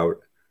about you,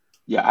 Howard?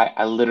 Yeah,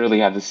 I literally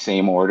have the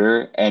same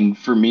order. And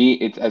for me,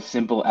 it's as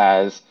simple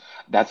as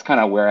that's kind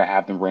of where I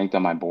have them ranked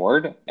on my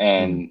board.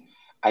 And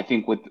I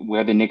think with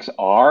where the Knicks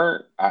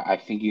are, I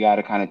think you got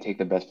to kind of take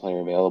the best player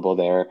available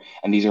there.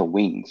 And these are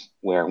wings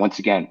where, once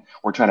again,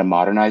 we're trying to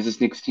modernize this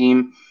Knicks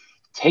team.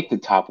 Take the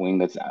top wing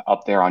that's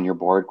up there on your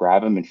board,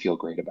 grab him, and feel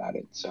great about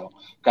it. So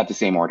got the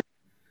same order.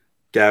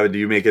 Gavin, do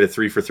you make it a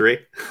 3 for 3?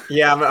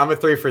 Yeah, I'm a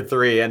 3 for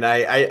 3, and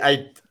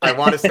I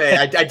want to say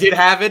I did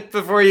have it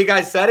before you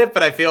guys said it,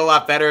 but I feel a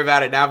lot better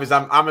about it now because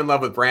I'm in love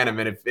with Branham,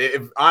 and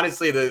if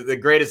honestly the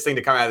greatest thing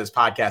to come out of this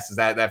podcast is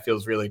that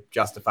feels really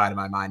justified in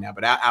my mind now.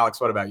 But Alex,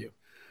 what about you?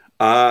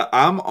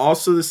 I'm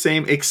also the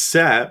same,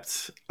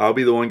 except I'll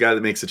be the one guy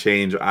that makes a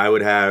change. I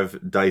would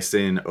have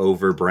Dyson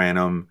over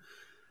Branham.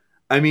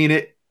 I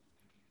mean,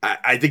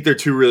 I think they're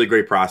two really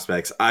great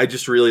prospects. I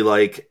just really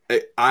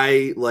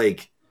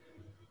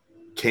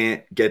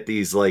can't get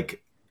these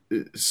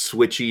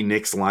switchy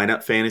Knicks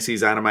lineup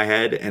fantasies out of my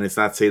head. And it's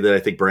not to say that I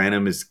think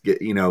Branham is,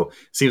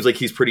 seems like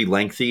he's pretty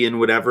lengthy and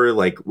whatever,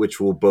 which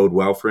will bode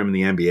well for him in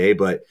the NBA.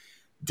 But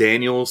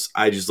Daniels,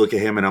 I just look at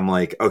him and I'm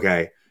like,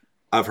 okay,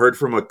 I've heard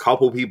from a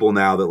couple people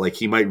now that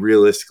he might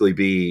realistically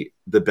be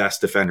the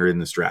best defender in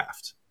this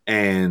draft.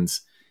 And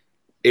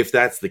if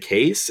that's the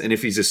case, and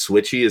if he's as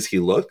switchy as he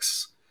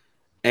looks,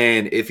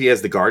 and if he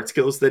has the guard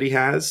skills that he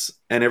has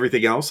and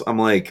everything else, I'm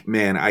like,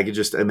 man, I could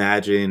just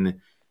imagine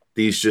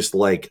these just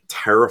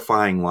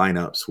terrifying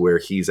lineups where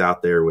he's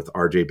out there with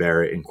RJ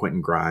Barrett and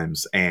Quentin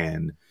Grimes.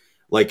 And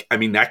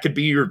that could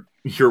be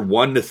your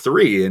 1 to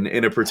 3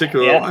 in a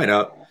particular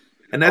lineup.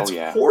 And that's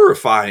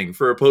horrifying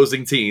for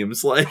opposing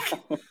teams.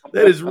 That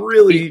is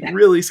really,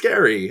 really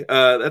scary.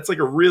 That's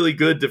a really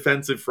good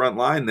defensive front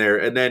line there.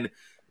 And then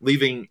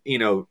leaving,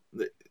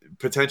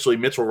 potentially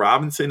Mitchell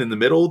Robinson in the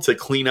middle to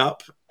clean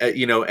up,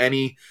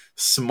 any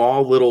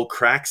small little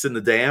cracks in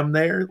the dam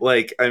there.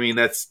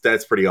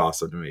 That's pretty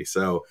awesome to me.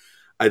 So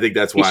I think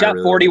that's why he shot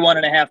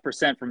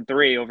 41.5% from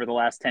 3 over the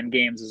last 10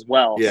 games as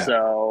well. Yeah.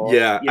 So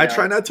I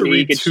try not to read.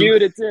 He can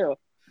shoot it too.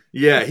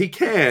 Yeah, he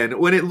can.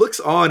 When it looks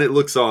on, it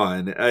looks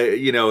on.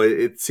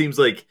 It seems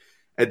like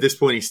at this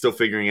point he's still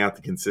figuring out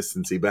the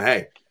consistency. But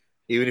hey,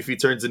 even if he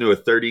turns into a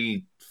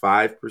 35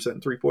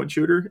 35% three-point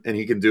shooter, and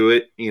he can do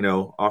it,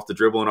 off the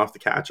dribble and off the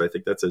catch. I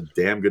think that's a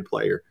damn good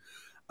player.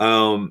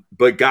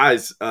 But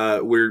guys,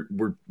 we're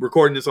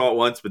recording this all at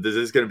once, but this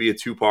is going to be a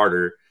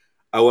two-parter.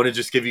 I want to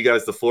just give you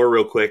guys the floor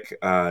real quick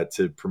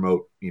to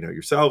promote,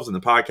 yourselves and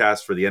the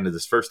podcast for the end of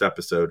this first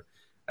episode.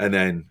 And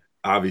then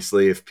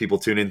obviously if people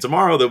tune in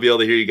tomorrow, they'll be able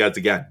to hear you guys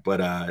again.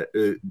 But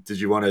did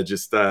you want to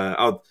just,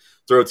 I'll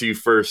throw it to you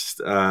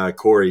first.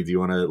 Corey, do you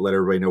want to let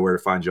everybody know where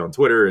to find you on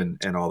Twitter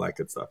and all that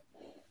good stuff?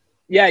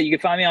 Yeah, you can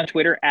find me on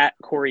Twitter at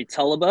Corey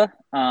Tulaba.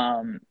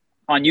 On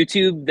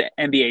YouTube, the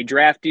NBA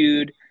Draft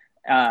Dude,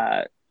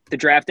 the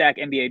Draft Deck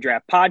NBA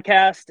Draft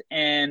Podcast,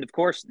 and of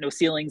course,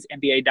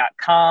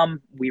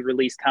 NoCeilingsNBA.com. We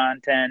release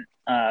content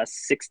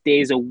 6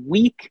 days a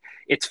week.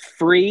 It's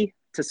free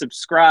to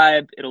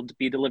subscribe. It'll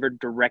be delivered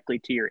directly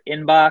to your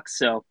inbox.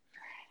 So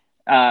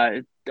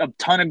a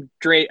ton of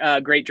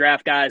great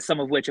draft guys, some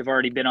of which have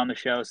already been on the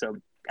show. So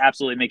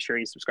absolutely make sure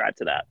you subscribe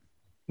to that.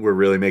 We're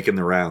really making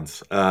the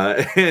rounds.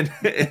 And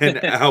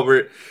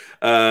Albert,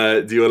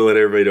 do you want to let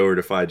everybody know where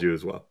to find you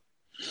as well?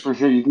 For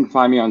sure. You can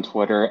find me on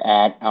Twitter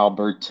at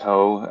Albert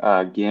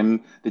Toe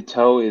Gim. The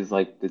toe is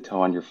like the toe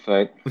on your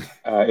foot.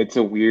 It's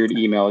a weird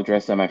email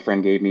address that my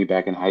friend gave me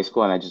back in high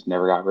school, and I just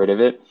never got rid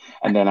of it.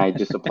 And then I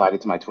just applied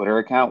it to my Twitter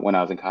account when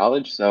I was in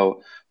college.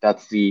 So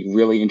that's the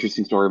really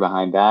interesting story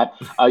behind that.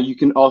 You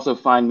can also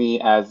find me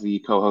as the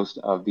co-host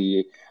of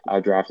the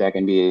Draft Deck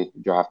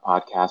NBA Draft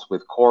Podcast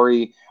with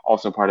Corey,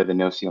 also part of the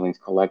No Ceilings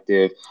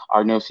Collective.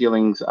 Our No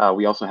Ceilings,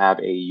 we also have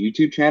a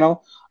YouTube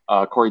channel.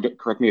 Corey,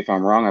 correct me if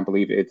I'm wrong. I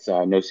believe it's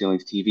No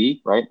Ceilings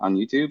TV, right, on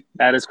YouTube?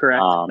 That is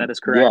correct. That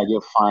is correct. Yeah,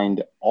 you'll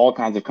find all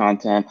kinds of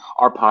content.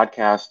 Our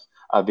podcast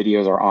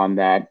videos are on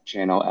that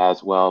channel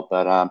as well.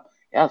 But yeah,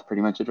 that's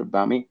pretty much it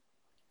about me.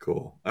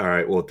 Cool. All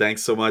right. Well,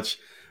 thanks so much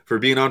for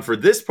being on for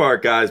this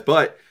part, guys.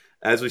 But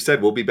as we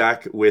said, we'll be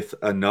back with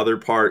another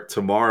part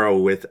tomorrow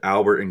with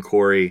Albert and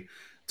Corey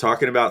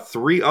talking about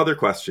 3 other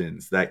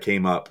questions that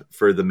came up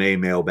for the May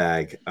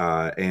mailbag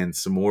and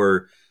some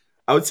more,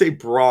 I would say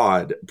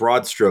broad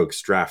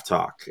strokes draft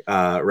talk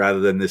rather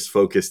than this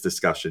focused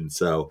discussion.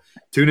 So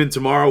tune in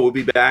tomorrow. We'll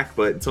be back.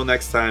 But until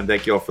next time,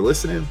 thank you all for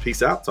listening.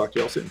 Peace out. Talk to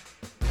you all soon.